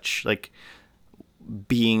such like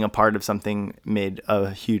being a part of something made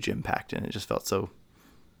a huge impact, and it just felt so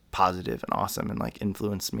positive and awesome and like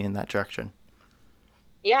influenced me in that direction.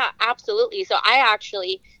 Yeah, absolutely. So I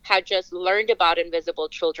actually had just learned about Invisible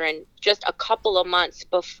Children just a couple of months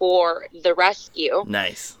before the rescue.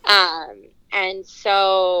 Nice. And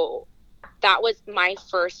so that was my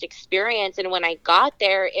first experience. And when I got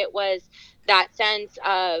there, it was that sense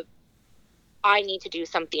of, I need to do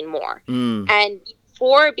something more. And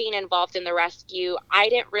before being involved in the rescue, I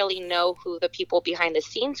didn't really know who the people behind the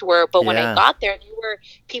scenes were. But when I got there, they were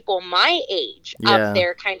people my age up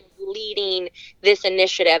there kind of leading this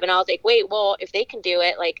initiative. And I was like, wait, well, if they can do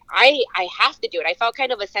it, like I have to do it. I felt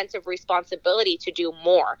kind of a sense of responsibility to do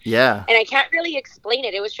more. Yeah. And I can't really explain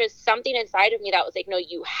it. It was just something inside of me that was like, no,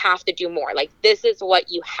 you have to do more. Like, this is what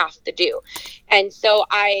you have to do. And so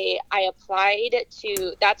I applied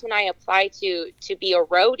to, that's when I applied to be a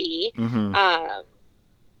roadie. Mm-hmm.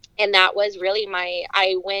 And that was really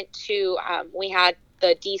I went to, we had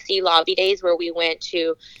the DC lobby days where we went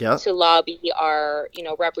to lobby our,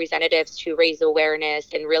 representatives to raise awareness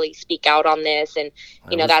and really speak out on this. And,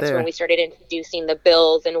 that's when we started introducing the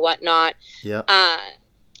bills and whatnot. Yeah.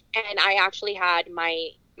 And I actually had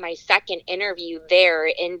my second interview there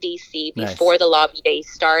in DC before the lobby days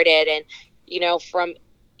started. And, from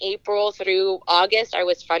April through August, I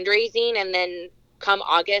was fundraising, and then come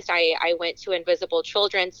August, I went to Invisible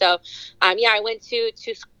Children. So, I went to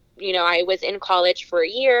I was in college for a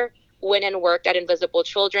year, went and worked at Invisible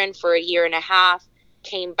Children for a year and a half,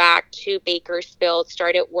 came back to Bakersfield,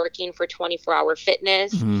 started working for 24-Hour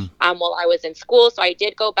Fitness while I was in school. So I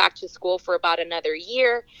did go back to school for about another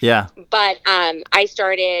year. Yeah. But I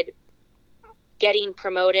started getting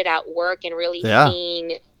promoted at work and really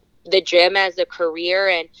seeing the gym as a career.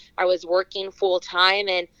 And I was working full time,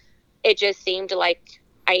 and it just seemed like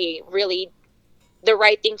I really the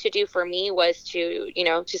right thing to do for me was to,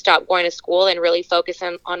 to stop going to school and really focus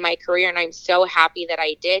on my career. And I'm so happy that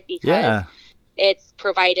I did, because it's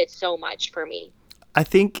provided so much for me. I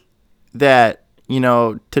think that,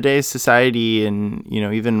 today's society, and,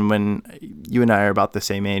 even when you and I are about the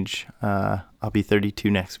same age, I'll be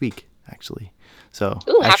 32 next week, actually. So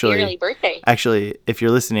happy early birthday. Actually, if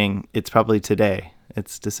you're listening, it's probably today.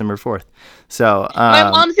 It's December 4th. So my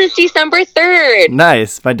mom's is December 3rd.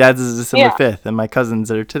 Nice. My dad's is December 5th, and my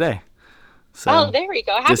cousins are today. So there we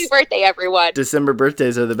go. Happy birthday, everyone. December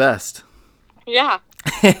birthdays are the best. Yeah.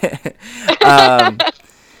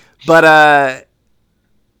 But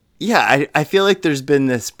yeah, I feel like there's been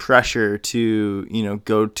this pressure to,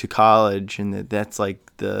 go to college, and that's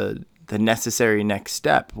like the necessary next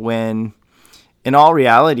step, when in all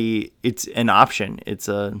reality, it's an option. It's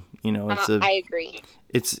I agree.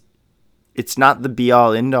 It's not the be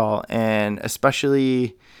all end all, and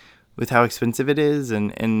especially with how expensive it is,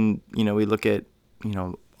 and we look at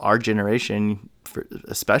our generation,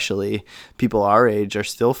 especially people our age, are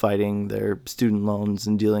still fighting their student loans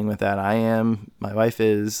and dealing with that. My wife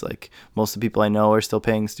is, like, most of the people I know are still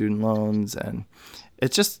paying student loans, and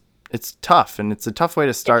it's tough, and it's a tough way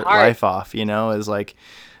to start life off. Is like,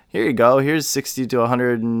 here you go, here's $60,000 to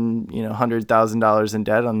 $100,000 in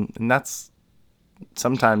debt, and that's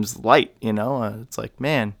sometimes light. It's like,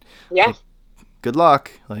 man, like, good luck,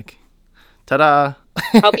 like, ta-da.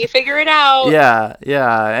 Help you figure it out. Yeah,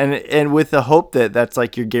 and with the hope that that's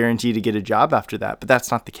like you're guaranteed to get a job after that, but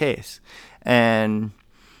that's not the case. And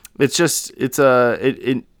I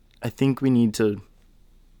think we need to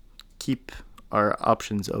keep our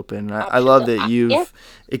options open. I love that you've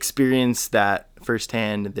experienced that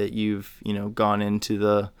firsthand, that you've gone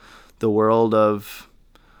into the world of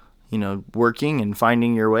working and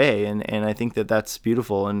finding your way, and I think that that's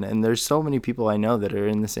beautiful, and there's so many people I know that are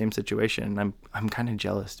in the same situation. I'm kind of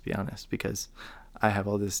jealous, to be honest, because I have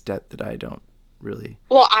all this debt that I don't really.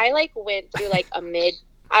 Well, I went through a mid.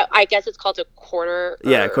 I guess it's called a quarter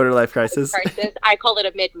life crisis. I call it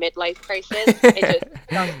a midlife crisis. It just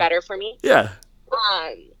sounds better for me. Yeah.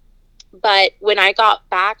 But when I got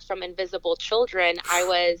back from Invisible Children, I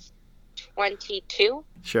was 22.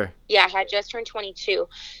 Sure. Yeah, I had just turned 22.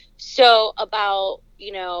 So about,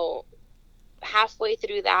 halfway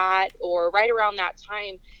through that, or right around that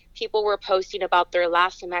time, people were posting about their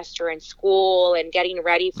last semester in school and getting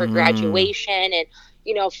ready for graduation, and,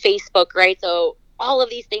 Facebook, right? So all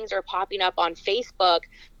of these things are popping up on Facebook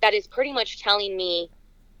that is pretty much telling me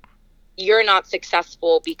you're not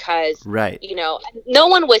successful because, no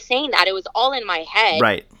one was saying that. It was all in my head.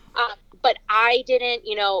 Right. But I didn't,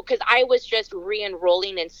 because I was just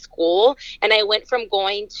re-enrolling in school, and I went from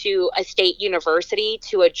going to a state university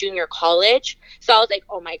to a junior college. So I was like,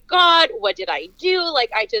 oh my God, what did I do?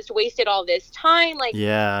 Like, I just wasted all this time. Like,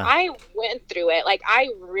 I went through it. Like, I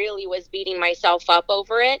really was beating myself up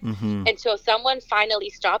over it. Mm-hmm. And so someone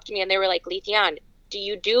finally stopped me, and they were like, Lytian,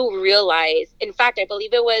 do realize, in fact, I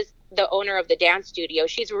believe it was the owner of the dance studio.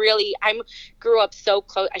 She's really, grew up so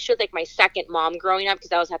close. She was like my second mom growing up,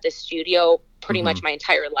 because I was at the studio pretty much my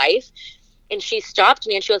entire life. And she stopped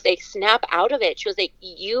me, and she was like, snap out of it. She was like,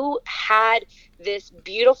 you had this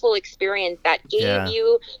beautiful experience that gave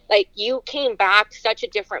you, like, you came back such a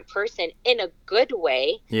different person in a good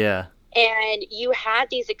way. Yeah. And you had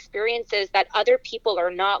these experiences that other people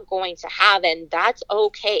are not going to have, and that's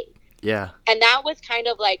okay. Yeah. And that was kind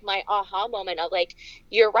of like my aha moment of like,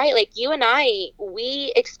 you're right. Like, you and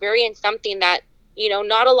we experienced something that,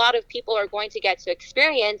 not a lot of people are going to get to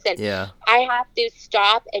experience. And I have to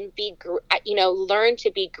stop and be, learn to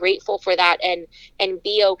be grateful for that, and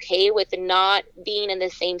be okay with not being in the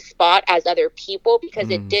same spot as other people, because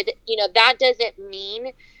it did, that doesn't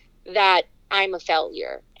mean that I'm a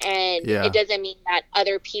failure, and it doesn't mean that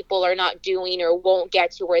other people are not doing or won't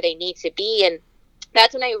get to where they need to be. And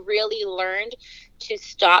that's when I really learned to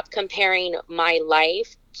stop comparing my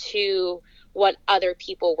life to what other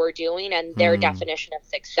people were doing and their definition of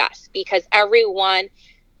success, because everyone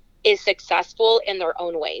is successful in their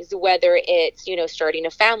own ways, whether it's, starting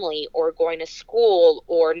a family or going to school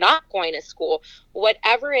or not going to school.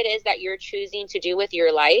 Whatever it is that you're choosing to do with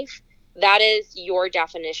your life, that is your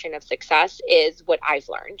definition of success, is what I've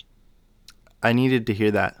learned. I needed to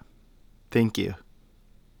hear that. Thank you.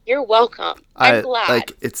 You're welcome. I'm glad.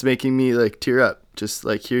 Like, it's making me like tear up just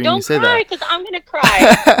like hearing you say that. Don't cry, because I'm gonna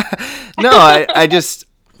cry. No, I just,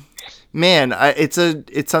 man,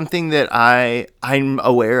 it's something that I'm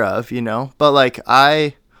aware of, but like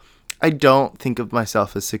I don't think of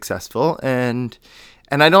myself as successful, and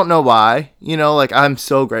I don't know why, like, I'm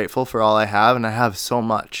so grateful for all I have, and I have so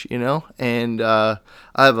much, and I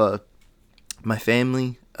have a my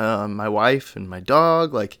family, my wife and my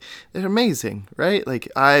dog, like, they're amazing, right? Like,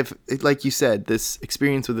 like you said, this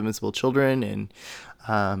experience with Invisible Children, and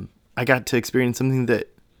I got to experience something that,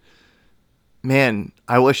 man,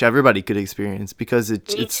 I wish everybody could experience, because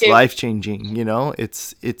it's life changing. You know,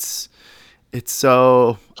 it's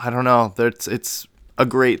so, I don't know. It's a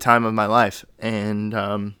great time of my life, and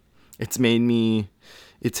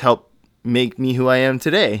it's helped make me who I am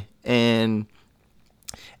today. And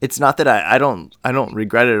it's not that I don't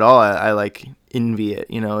regret it at all. I like envy it.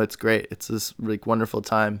 You know, it's great. It's this like wonderful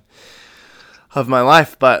time of my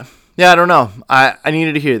life. But yeah, I don't know. I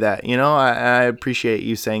needed to hear that. You know, I appreciate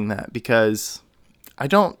you saying that, because I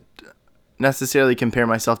don't necessarily compare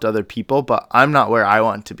myself to other people, but I'm not where I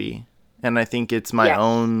want to be. And I think it's my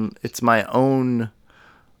own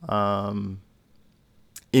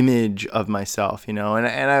image of myself, you know,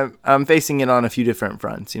 and I'm facing it on a few different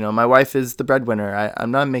fronts. You know, my wife is the breadwinner.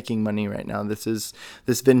 I'm not making money right now. This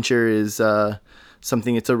venture is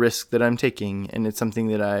something, it's a risk that I'm taking, and it's something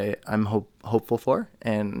that I'm hopeful for,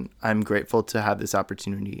 and I'm grateful to have this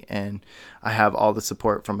opportunity. And I have all the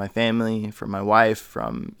support from my family, from my wife,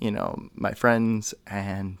 from, you know, my friends,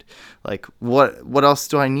 and like, what else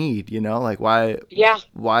do I need? You know, like, why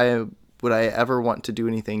would I ever want to do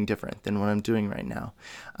anything different than what I'm doing right now?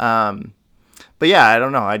 But yeah, I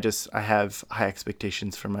don't know. I have high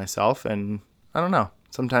expectations for myself, and I don't know.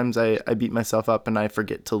 Sometimes I beat myself up, and I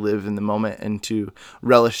forget to live in the moment and to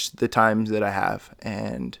relish the times that I have.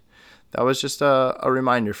 And that was just a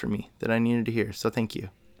reminder for me that I needed to hear. So thank you.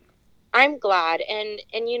 I'm glad. And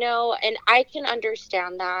you know, and I can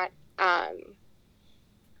understand that. I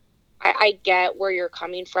get where you're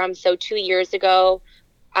coming from. So 2 years ago,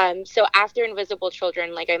 so after Invisible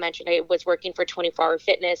Children, like I mentioned, I was working for 24 Hour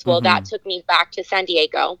Fitness. Well, that took me back to San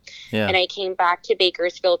Diego, and I came back to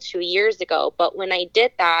Bakersfield 2 years ago. But when I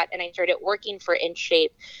did that and I started working for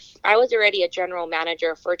InShape, I was already a general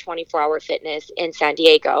manager for 24 Hour Fitness in San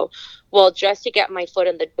Diego. Well, just to get my foot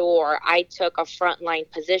in the door, I took a frontline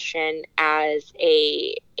position as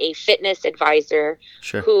a fitness advisor,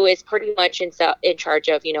 who is pretty much in charge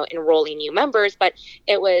of, you know, enrolling new members, but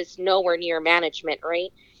it was nowhere near management,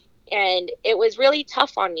 right? And it was really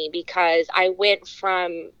tough on me, because I went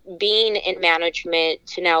from being in management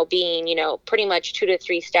to now being, you know, pretty much 2 to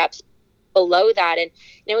 3 steps below that. And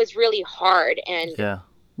it was really hard. And yeah.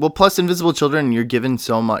 Well, plus Invisible Children, you're given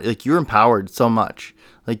so much, like, you're empowered so much.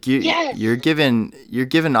 Like, you're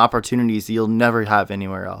given opportunities that you'll never have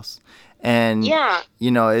anywhere else. And, you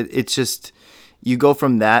know, it's just, you go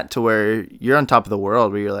from that to where you're on top of the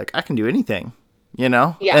world, where you're like, I can do anything, you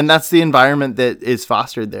know? Yeah. And that's the environment that is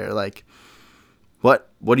fostered there. Like, what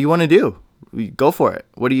do you want to do? Go for it.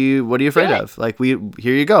 What are you afraid of? Like, here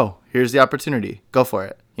you go. Here's the opportunity. Go for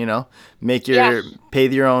it. You know,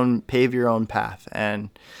 pave your own path. And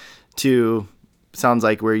sounds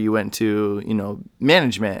like where you went to, you know,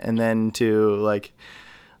 management, and then to like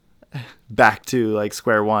back to like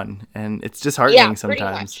square one, and it's disheartening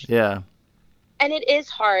sometimes. Yeah. And it is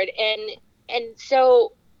hard. And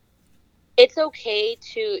so it's okay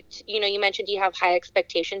to, you know, you mentioned you have high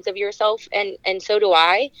expectations of yourself, and so do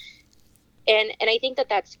I. And I think that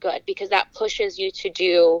that's good, because that pushes you to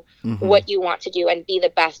do what you want to do and be the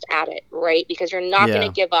best at it, right? Because you're not going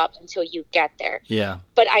to give up until you get there. Yeah.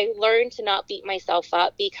 But I learned to not beat myself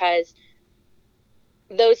up, because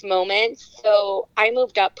those moments, so I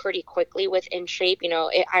moved up pretty quickly with InShape. You know,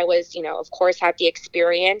 I was, you know, of course, had the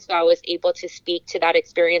experience, so I was able to speak to that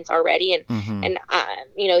experience already. And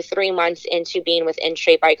you know, 3 months into being with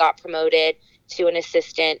InShape, I got promoted to an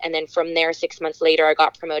assistant, and then from there, 6 months later, I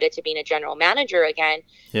got promoted to being a general manager again.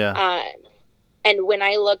 Yeah. And when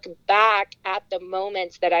I look back at the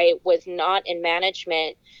moments that I was not in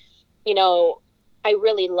management, you know, I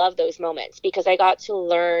really love those moments, because I got to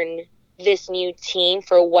learn this new team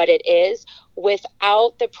for what it is,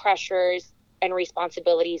 without the pressures and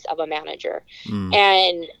responsibilities of a manager.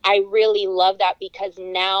 And I really love that, because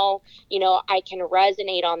now, you know, I can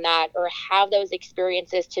resonate on that, or have those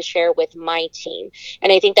experiences to share with my team.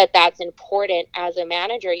 And I think that that's important as a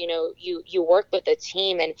manager. You know, you work with a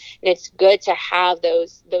team, and it's good to have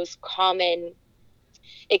those common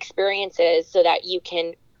experiences, so that you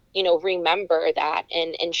can, you know, remember that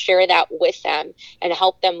and share that with them and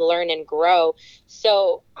help them learn and grow.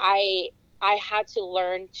 So I had to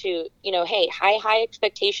learn to, you know, hey, high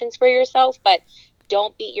expectations for yourself, but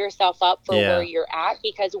don't beat yourself up for where you're at,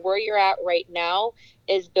 because where you're at right now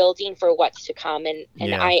is building for what's to come. And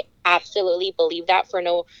I absolutely believe that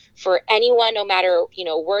for anyone, no matter, you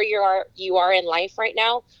know, where you are in life right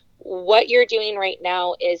now, what you're doing right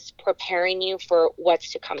now is preparing you for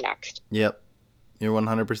what's to come next. Yep. You're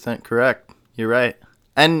 100% correct. You're right.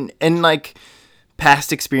 And like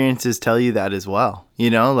past experiences tell you that as well.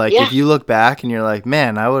 Like if you look back and you're like,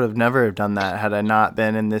 man, I would have never have done that had I not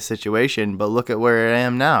been in this situation, but look at where I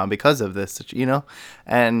am now because of this,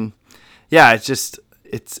 and yeah, it's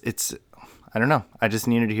I don't know. I just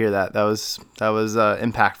needed to hear that. That was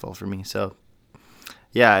impactful for me. So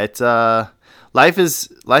yeah, it's life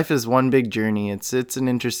is one big journey. It's an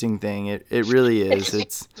interesting thing. It really is.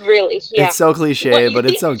 It's really, yeah. It's so cliche, but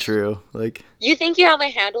it's so true. Like, you think you have a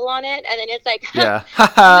handle on it, and then it's like, yeah,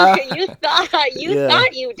 you thought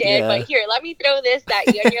you did, but here, let me throw this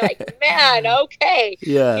at you, and you're like, man, okay,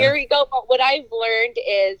 here we go. But what I've learned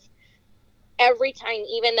is every time,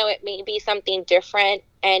 even though it may be something different,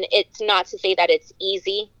 and it's not to say that it's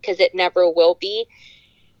easy, because it never will be,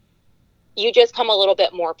 you just come a little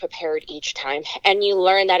bit more prepared each time, and you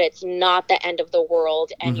learn that it's not the end of the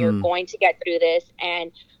world, and you're going to get through this.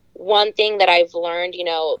 And one thing that I've learned,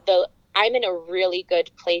 I'm in a really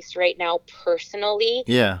good place right now personally.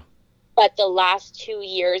 Yeah. But the last 2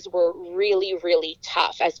 years were really, really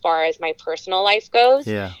tough as far as my personal life goes.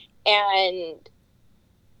 Yeah. And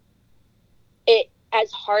it,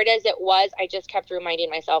 as hard as it was, I just kept reminding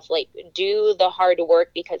myself, like, do the hard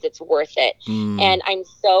work because it's worth it. And I'm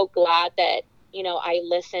so glad that, I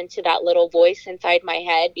listened to that little voice inside my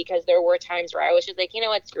head, because there were times where I was just like,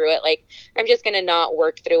 what, screw it. Like, I'm just going to not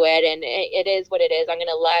work through it. And it is what it is. I'm going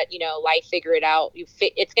to let, life figure it out.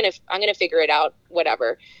 I'm going to figure it out,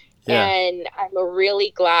 whatever. Yeah. And I'm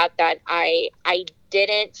really glad that I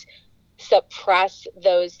didn't suppress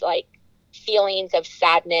those like feelings of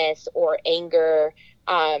sadness or anger,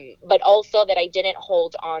 but also that I didn't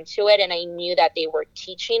hold on to it, and I knew that they were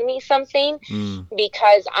teaching me something,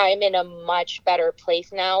 because I'm in a much better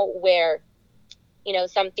place now where,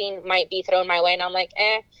 something might be thrown my way and I'm like,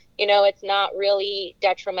 it's not really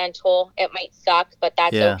detrimental. It might suck, but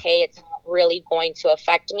that's okay. It's not really going to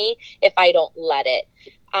affect me if I don't let it.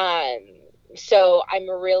 So I'm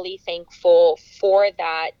really thankful for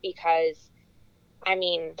that, because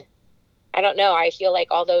I don't know. I feel like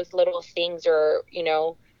all those little things are,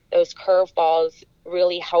 those curveballs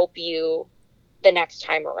really help you the next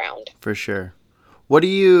time around. For sure. What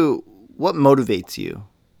motivates you?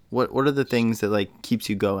 What are the things that like keeps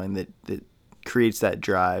you going, that creates that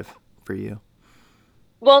drive for you?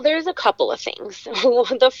 Well, there's a couple of things.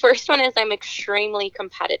 The first one is I'm extremely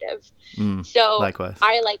competitive. So likewise.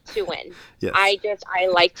 I like to win. Yes. I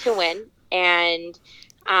like to win. And,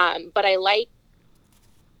 but I like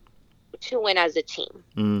to win as a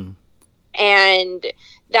team. And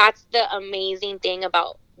that's the amazing thing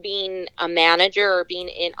about being a manager or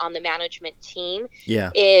being on the management team.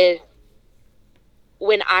 Yeah. Is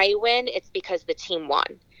when I win, it's because the team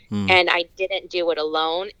won. And I didn't do it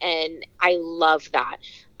alone. And I love that.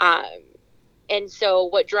 And so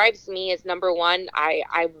what drives me is, number one,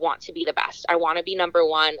 I want to be the best. I want to be number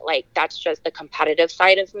one. Like, that's just the competitive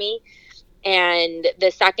side of me. And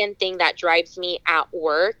the second thing that drives me at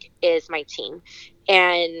work is my team.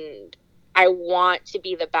 And I want to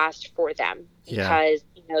be the best for them, because,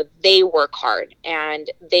 they work hard and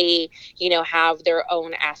they, have their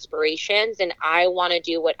own aspirations, and I want to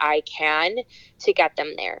do what I can to get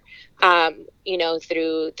them there.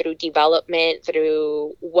 Through development,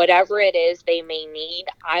 through whatever it is they may need.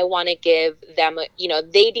 I want to give them,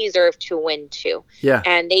 they deserve to win too. Yeah.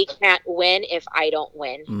 And they can't win if I don't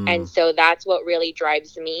win. And so that's what really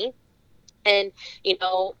drives me. And,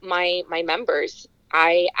 my members,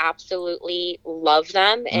 I absolutely love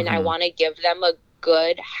them, and I want to give them a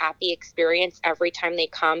good, happy experience every time they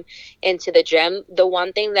come into the gym. The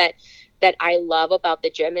one thing that I love about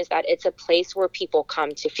the gym is that it's a place where people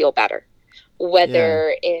come to feel better,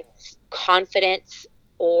 whether it's confidence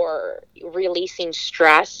or releasing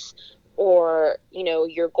stress, or,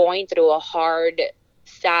 you're going through a hard,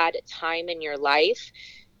 sad time in your life.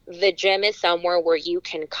 The gym is somewhere where you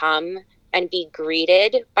can come and be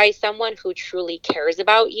greeted by someone who truly cares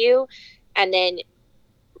about you, and then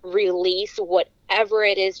release whatever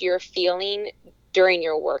it is you're feeling during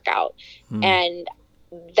your workout. And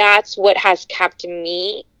that's what has kept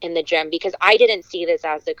me in the gym, because I didn't see this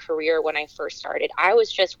as a career when I first started. I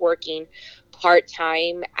was just working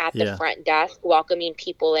part-time at the front desk, welcoming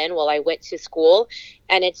people in while I went to school,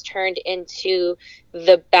 and it's turned into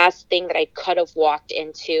the best thing that I could have walked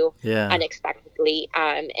into unexpectedly.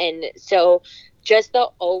 And so just the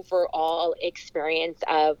overall experience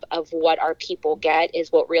of what our people get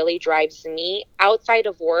is what really drives me outside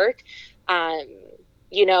of work. I'm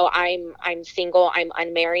single, I'm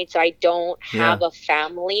unmarried, so I don't have a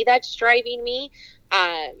family that's driving me.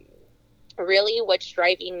 really what's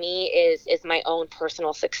driving me is my own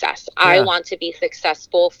personal success. Yeah. I want to be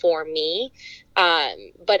successful for me.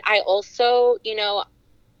 But I also,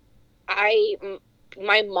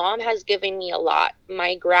 my mom has given me a lot.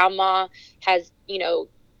 My grandma has,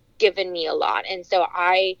 given me a lot. And so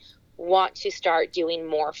I want to start doing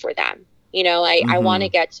more for them. I want to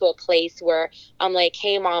get to a place where I'm like,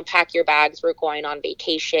 hey, Mom, pack your bags. We're going on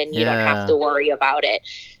vacation. You don't have to worry about it.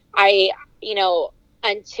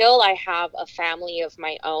 Until I have a family of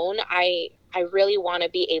my own, I really want to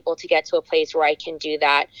be able to get to a place where I can do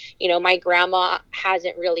that. My grandma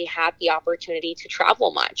hasn't really had the opportunity to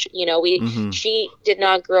travel much. She did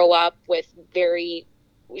not grow up with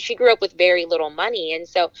she grew up with very little money. And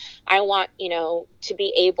so I want, to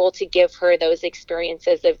be able to give her those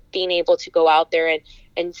experiences of being able to go out there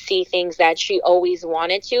and see things that she always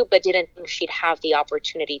wanted to, but didn't think she'd have the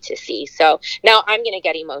opportunity to see. So now I'm going to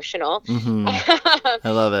get emotional. I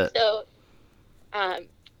love it. So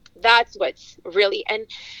that's what's really, and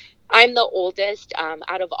I'm the oldest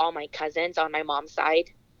out of all my cousins on my mom's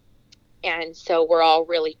side. And so we're all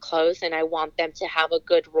really close, and I want them to have a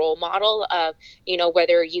good role model of,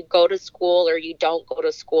 whether you go to school or you don't go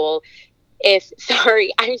to school.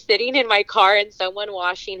 I'm sitting in my car and someone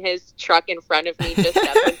washing his truck in front of me just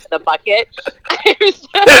stepped into the bucket.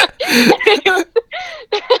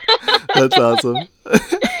 That's awesome.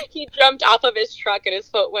 He jumped off of his truck and his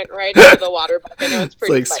foot went right into the water bucket. It was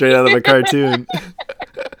pretty it's like funny. Straight out of a cartoon.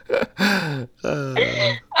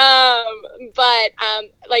 But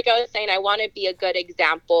like I was saying, I want to be a good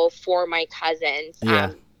example for my cousins.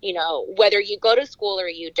 Yeah. Whether you go to school or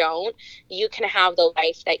you don't, you can have the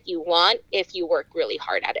life that you want if you work really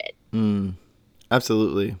hard at it.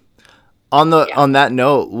 Absolutely. On that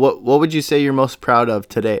note, what would you say you're most proud of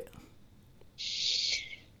today?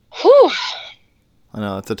 Whew. I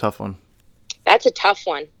know, it's a tough one. That's a tough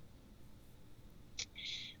one.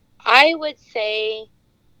 I would say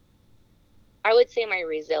my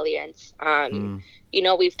resilience.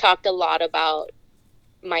 We've talked a lot about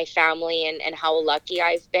my family and how lucky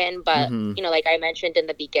I've been, but like I mentioned in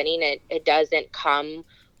the beginning, it doesn't come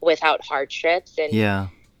without hardships, and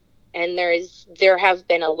there have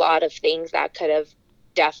been a lot of things that could have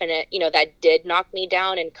that did knock me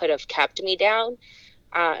down and could have kept me down.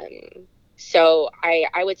 So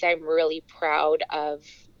I would say I'm really proud of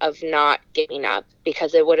not giving up,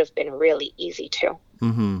 because it would have been really easy to.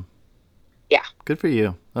 Yeah. Good for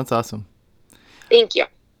you. That's awesome. Thank you.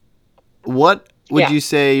 What would you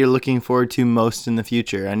say you're looking forward to most in the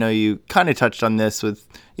future? I know you kind of touched on this with,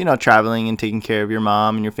 traveling and taking care of your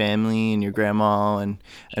mom and your family and your grandma and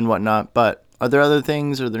whatnot, but are there other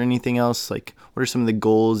things? Are there anything else? Like, what are some of the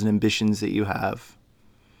goals and ambitions that you have?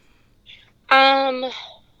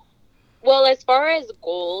 Well, as far as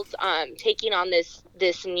goals, taking on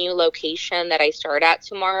this new location that I start at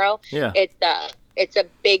tomorrow, it's a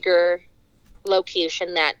bigger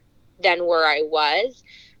location than where I was.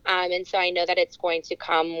 And so I know that it's going to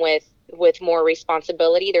come with more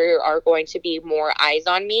responsibility. There are going to be more eyes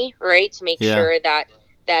on me, right? To make sure that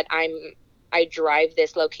I drive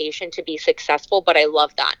this location to be successful, but I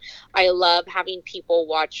love that. I love having people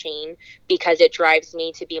watching because it drives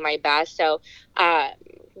me to be my best. So,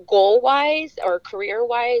 goal-wise or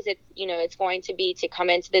career-wise, it's going to be to come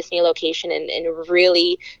into this new location and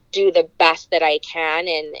really do the best that I can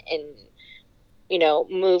and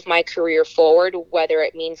move my career forward, whether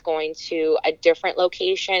it means going to a different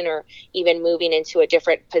location or even moving into a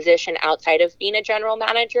different position outside of being a general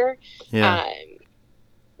manager.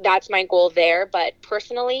 That's my goal there. But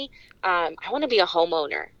personally, I want to be a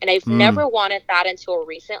homeowner, and I've never wanted that until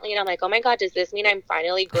recently. And I'm like, oh my God, does this mean I'm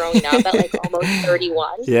finally growing up at like almost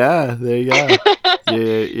 31? Yeah, there you go.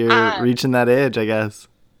 You're reaching that age, I guess.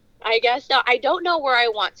 I guess so. I don't know where I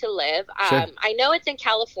want to live. Sure. I know it's in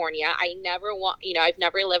California. I've never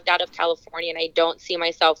lived out of California, and I don't see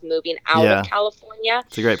myself moving out of California.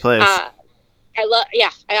 It's a great place. I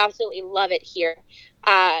absolutely love it here.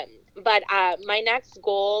 But my next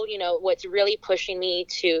goal, what's really pushing me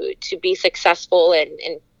to be successful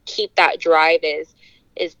and keep that drive is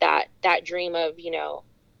that dream of,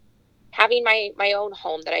 having my own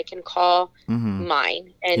home that I can call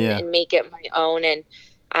mine and make it my own. And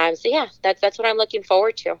that's what I'm looking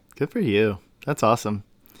forward to. Good for you. That's awesome.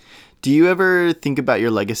 Do you ever think about your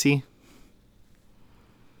legacy?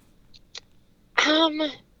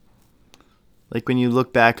 Like when you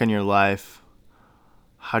look back on your life,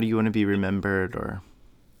 how do you want to be remembered? Or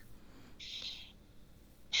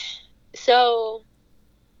so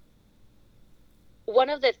one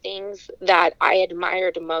of the things that I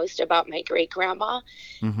admired most about my great grandma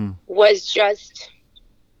was just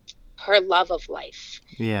her love of life.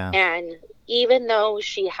 Yeah. And even though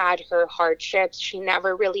she had her hardships, she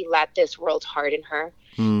never really let this world harden her.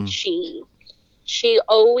 She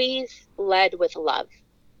always led with love.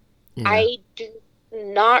 Yeah. I do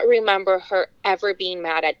not remember her ever being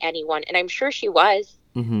mad at anyone, and I'm sure she was,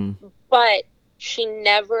 but she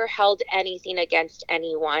never held anything against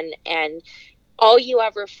anyone, and all you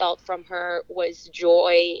ever felt from her was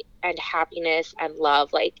joy and happiness and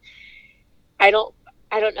love. Like, I don't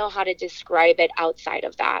know how to describe it outside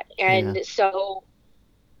of that. And so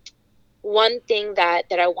one thing that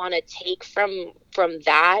I want to take from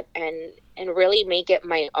that and really make it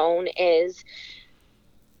my own is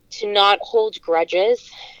to not hold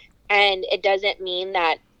grudges. And it doesn't mean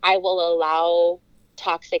that I will allow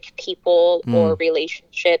toxic people or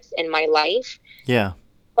relationships in my life. Yeah.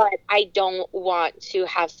 But I don't want to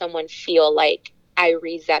have someone feel like I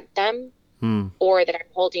resent them or that I'm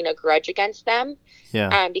holding a grudge against them.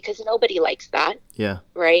 Yeah. Because nobody likes that. Yeah.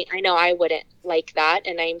 Right? I know I wouldn't like that.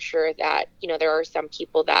 And I'm sure that, there are some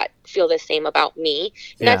people that feel the same about me.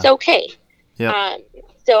 And that's okay. Yeah.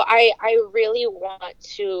 So I really want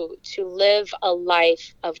to live a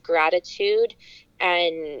life of gratitude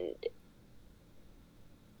and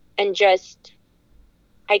just,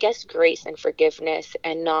 I guess, grace and forgiveness,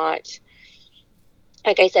 and not,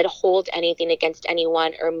 like I said, hold anything against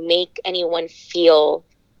anyone or make anyone feel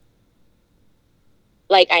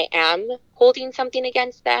like I am holding something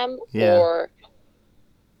against them or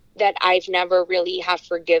that I've never really have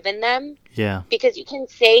forgiven them. Yeah. Because you can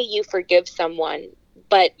say you forgive someone,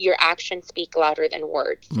 but your actions speak louder than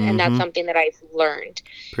words. And that's something that I've learned.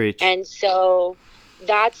 Preach. And so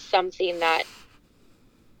that's something that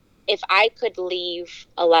if I could leave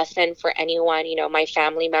a lesson for anyone, my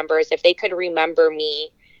family members, if they could remember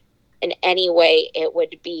me in any way, it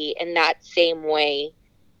would be in that same way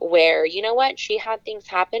where, you know what, she had things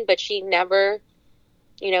happen, but she never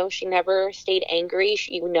stayed angry.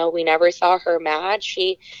 We never saw her mad.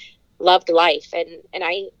 She loved life. And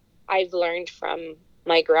I've learned from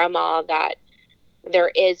my grandma that there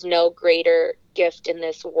is no greater gift in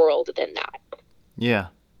this world than that. Yeah.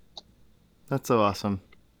 That's so awesome.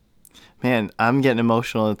 Man, I'm getting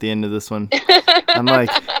emotional at the end of this one. I'm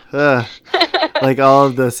like, ugh. Like, all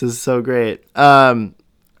of this is so great.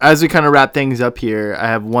 As we kind of wrap things up here, I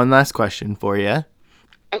have one last question for you.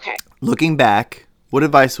 Okay. Looking back, what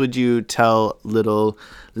advice would you tell little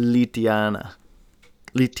Lytian?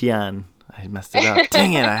 I messed it up.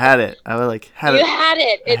 Dang it, I had it. You had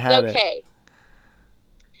it. It's okay.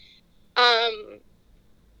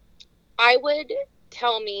 I would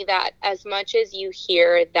tell me that as much as you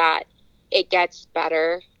hear that it gets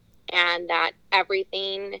better and that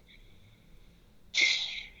everything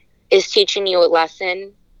is teaching you a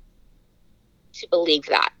lesson, to believe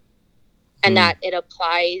that and that it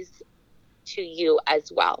applies to you as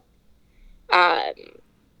well. And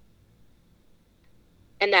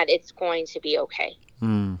that it's going to be okay.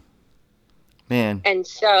 Man. And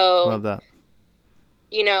so, love that.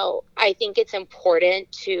 I think it's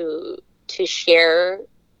important to share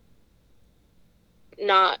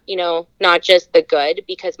not just the good,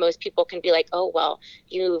 because most people can be like, oh, well,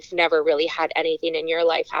 you've never really had anything in your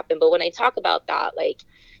life happen. But when I talk about that, like,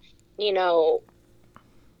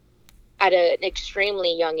 at an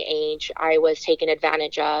extremely young age, I was taken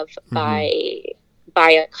advantage of by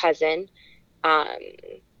a cousin.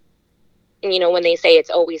 When they say it's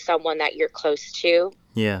always someone that you're close to,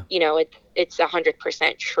 it's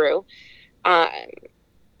 100% true.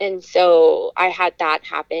 And so I had that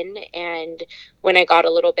happen. And when I got a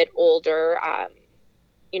little bit older, I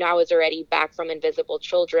was already back from Invisible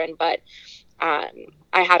Children, but I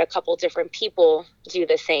had a couple different people do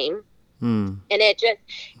the same. And it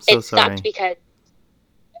sucked because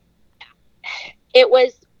it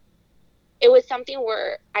was something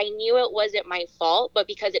where I knew it wasn't my fault, but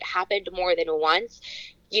because it happened more than once,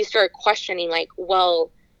 you start questioning, like,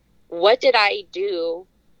 well, what did I do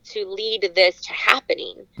to lead this to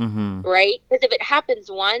happening? Right? Because if it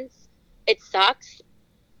happens once, it sucks.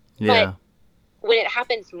 Yeah. But when it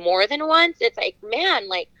happens more than once, it's like, man,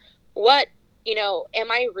 like, what,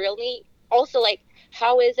 am I really also, like,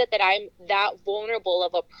 how is it that I'm that vulnerable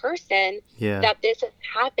of a person that this has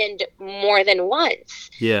happened more than once?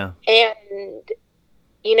 Yeah. And,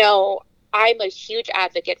 I'm a huge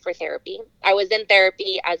advocate for therapy. I was in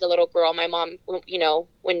therapy as a little girl. My mom,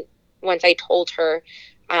 once I told her,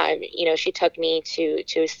 she took me to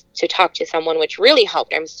talk to someone, which really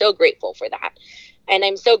helped. I'm so grateful for that. And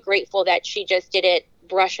I'm so grateful that she just didn't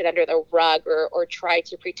brush it under the rug or try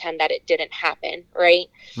to pretend that it didn't happen. Right.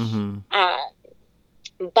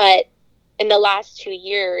 But in the last 2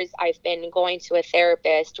 years, I've been going to a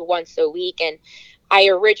therapist once a week. And I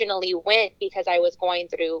originally went because I was going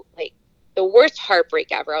through like the worst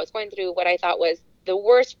heartbreak ever. I was going through what I thought was the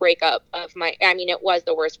worst breakup of it was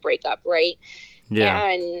the worst breakup, right? Yeah.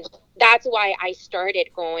 And that's why I started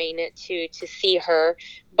going to see her.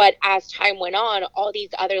 But as time went on, all these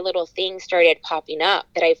other little things started popping up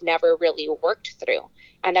that I've never really worked through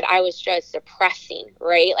and that I was just suppressing,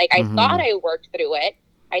 right? Like I thought I worked through it.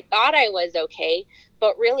 I thought I was okay,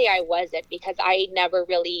 but really I wasn't, because I never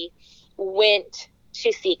really went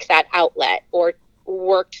to seek that outlet or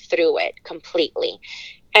worked through it completely.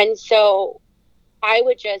 And so I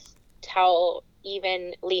would just tell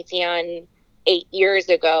even Lytian 8 years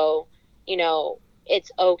ago,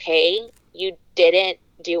 it's okay. You didn't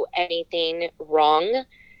do anything wrong.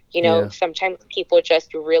 Sometimes people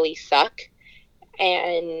just really suck,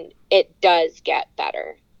 and it does get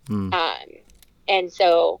better. And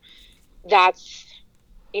so that's,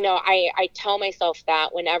 I tell myself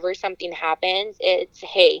that whenever something happens, it's,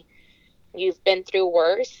 hey, you've been through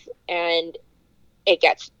worse, and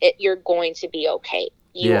you're going to be okay.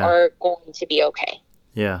 You are going to be okay.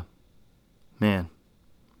 Yeah. Man,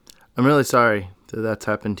 I'm really sorry that that's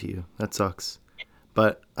happened to you. That sucks.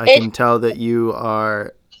 But I can tell that you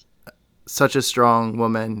are such a strong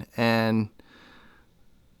woman, and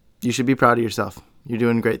you should be proud of yourself. You're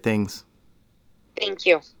doing great things. Thank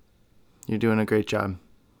you. You're doing a great job.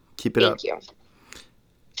 Keep it up. Thank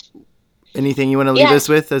you. Anything you want to leave us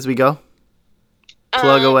with as we go?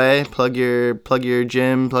 Plug away. Plug your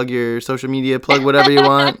gym. Plug your social media. Plug whatever you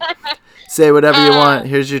want. Say whatever you want.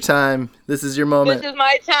 Here's your time. This is your moment. This is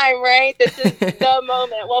my time, right? This is the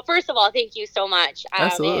moment. Well, first of all, thank you so much.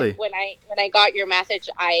 Absolutely. When I got your message,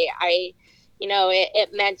 I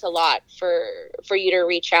it meant a lot for you to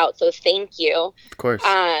reach out. So thank you. Of course.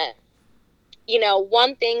 One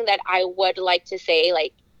thing that I would like to say,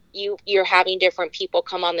 like, you're having different people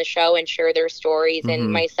come on the show and share their stories,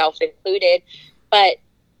 and myself included, but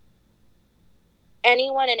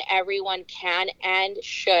anyone and everyone can and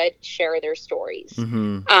should share their stories.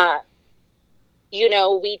 We,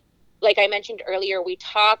 like I mentioned earlier, we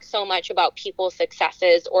talk so much about people's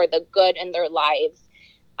successes or the good in their lives.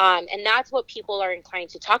 And that's what people are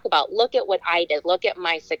inclined to talk about. Look at what I did. Look at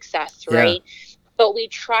my success, right? Yeah. But we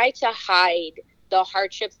try to hide the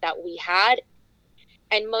hardships that we had.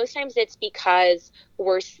 And most times it's because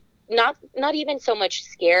we're not even so much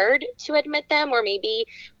scared to admit them, or maybe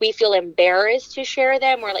we feel embarrassed to share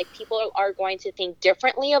them, or like people are going to think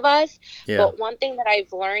differently of us. Yeah. But one thing that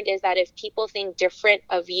I've learned is that if people think different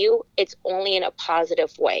of you, it's only in a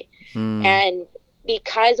positive way. And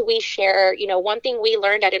because we share, one thing we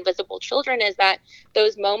learned at Invisible Children is that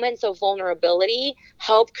those moments of vulnerability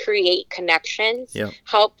help create connections,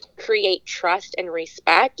 help create trust and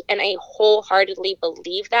respect. And I wholeheartedly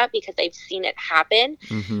believe that because I've seen it happen.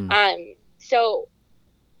 So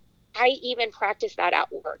I even practice that at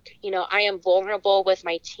work. I am vulnerable with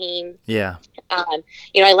my team. Yeah. I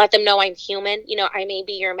let them know I'm human. I may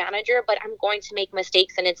be your manager, but I'm going to make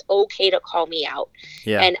mistakes, and it's okay to call me out.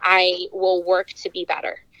 Yeah. And I will work to be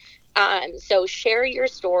better. So share your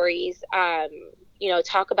stories,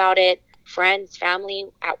 talk about it, friends, family,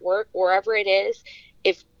 at work, wherever it is.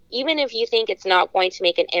 Even if you think it's not going to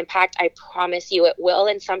make an impact, I promise you it will.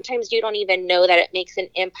 And sometimes you don't even know that it makes an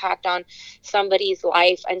impact on somebody's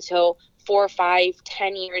life until 4, 5,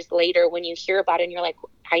 10 years later, when you hear about it and you're like,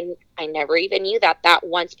 I never even knew that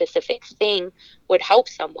one specific thing would help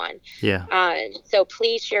someone. Yeah. So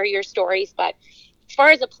please share your stories. But as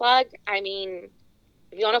far as a plug, if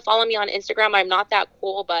you want to follow me on Instagram, I'm not that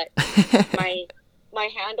cool, but my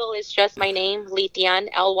handle is just my name, Lytian,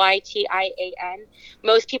 Lytian.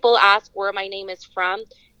 Most people ask where my name is from.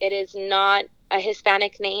 It is not a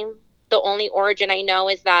Hispanic name. The only origin I know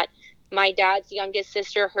is that my dad's youngest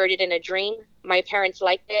sister heard it in a dream. My parents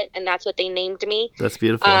liked it, and that's what they named me. That's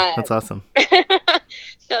beautiful. That's awesome.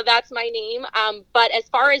 So that's my name. But as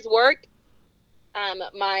far as work,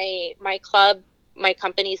 my club, my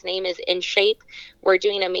company's name is In Shape. We're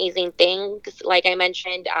doing amazing things. Like I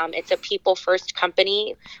mentioned, it's a people first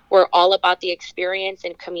company. We're all about the experience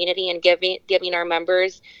and community and giving our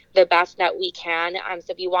members the best that we can.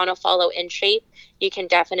 So if you want to follow In Shape, you can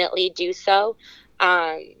definitely do so.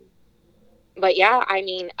 But yeah,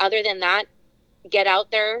 other than that, get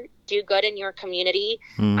out there, do good in your community.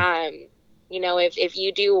 If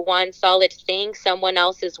you do one solid thing, someone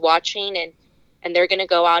else is watching, and they're going to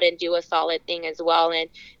go out and do a solid thing as well. And,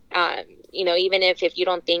 even if you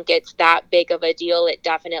don't think it's that big of a deal, it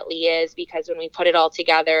definitely is, because when we put it all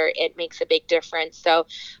together, it makes a big difference. So,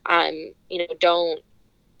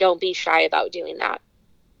 don't be shy about doing that.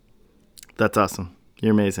 That's awesome.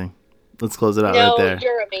 You're amazing. Let's close it out right there. No,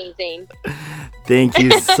 you're amazing. Thank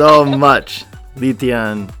you so much,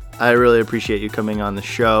 Lytian. I really appreciate you coming on the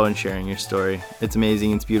show and sharing your story. It's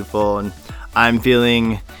amazing. It's beautiful. And I'm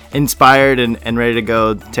feeling inspired and ready to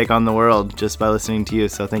go take on the world just by listening to you.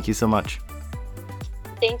 So thank you so much.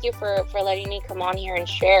 Thank you for letting me come on here and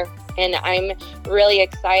share. And I'm really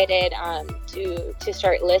excited to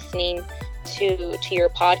start listening to your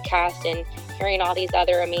podcast and hearing all these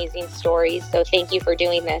other amazing stories. So thank you for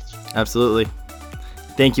doing this. Absolutely.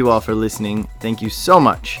 Thank you all for listening. Thank you so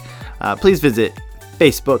much. Please visit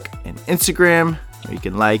Facebook and Instagram, where you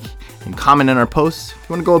can like and comment on our posts. If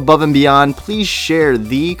you want to go above and beyond, please share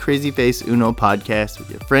the CrazyFaceUno podcast with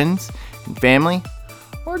your friends and family,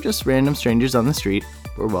 or just random strangers on the street.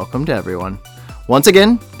 We're welcome to everyone. Once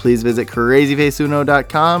again, please visit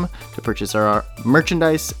CrazyFaceUno.com to purchase our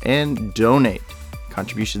merchandise and donate.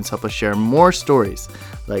 Contributions help us share more stories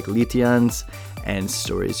like Lytian's and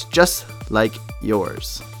stories just like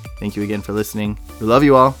yours. Thank you again for listening. We love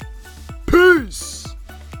you all. Peace!